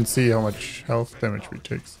don't even see how much health damage we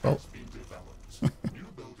take. Oh.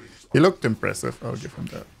 He looked impressive, I'll give him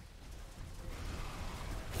that.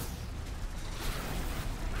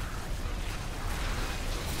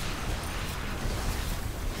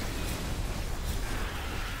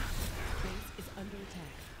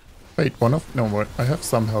 Wait, one of... No, what? I have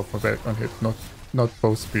some health for back on hit. Not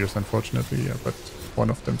both spears, unfortunately, yeah, but one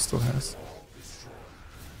of them still has.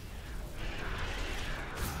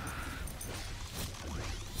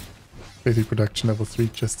 Basic production level 3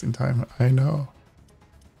 just in time. I know.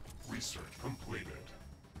 Research completed.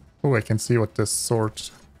 Oh, I can see what this sword,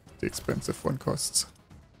 the expensive one, costs.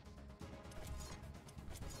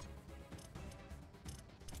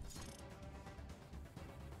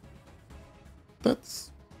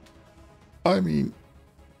 That's... I mean,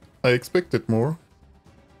 I expected more.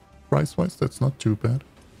 Price-wise, that's not too bad.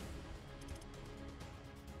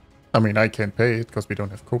 I mean, I can't pay it because we don't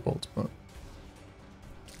have cobalt, but...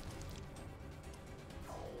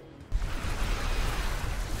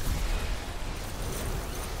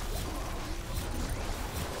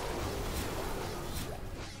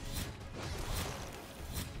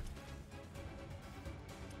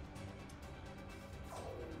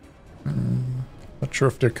 Not sure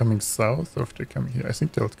if they're coming south or if they're coming here. I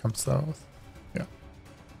think they'll come south. Yeah.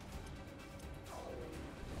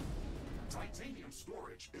 Titanium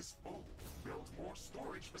storage is full. Build more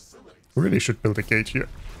storage facilities. We really should build a gate here.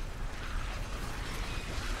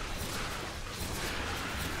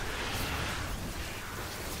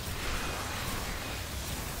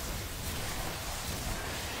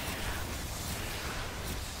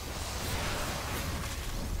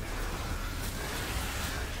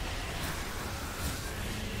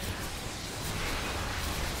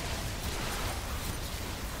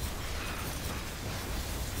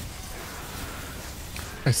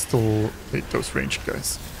 I still hate those ranged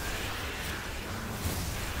guys.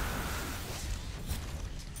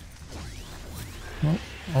 Well,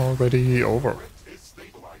 already over.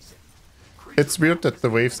 It's weird that the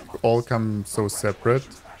waves all come so separate.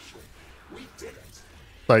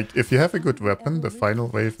 Like, if you have a good weapon, the final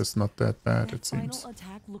wave is not that bad, it seems.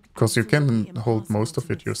 Because you can hold most of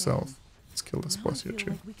it yourself. Let's kill this boss here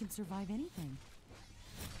too. We can survive anything.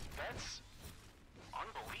 That's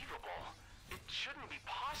unbelievable. It shouldn't be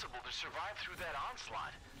possible to survive through that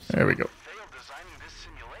onslaught. There we go. Failed designing this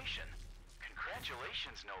simulation.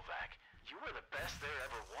 Congratulations, Novak. You were the best there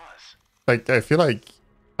ever was. Like, I feel like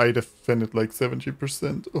I defended like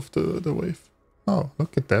 70% of the wave. Oh,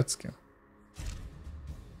 look at that skin.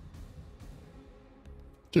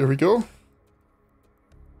 There we go.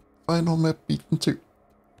 Final map beaten too.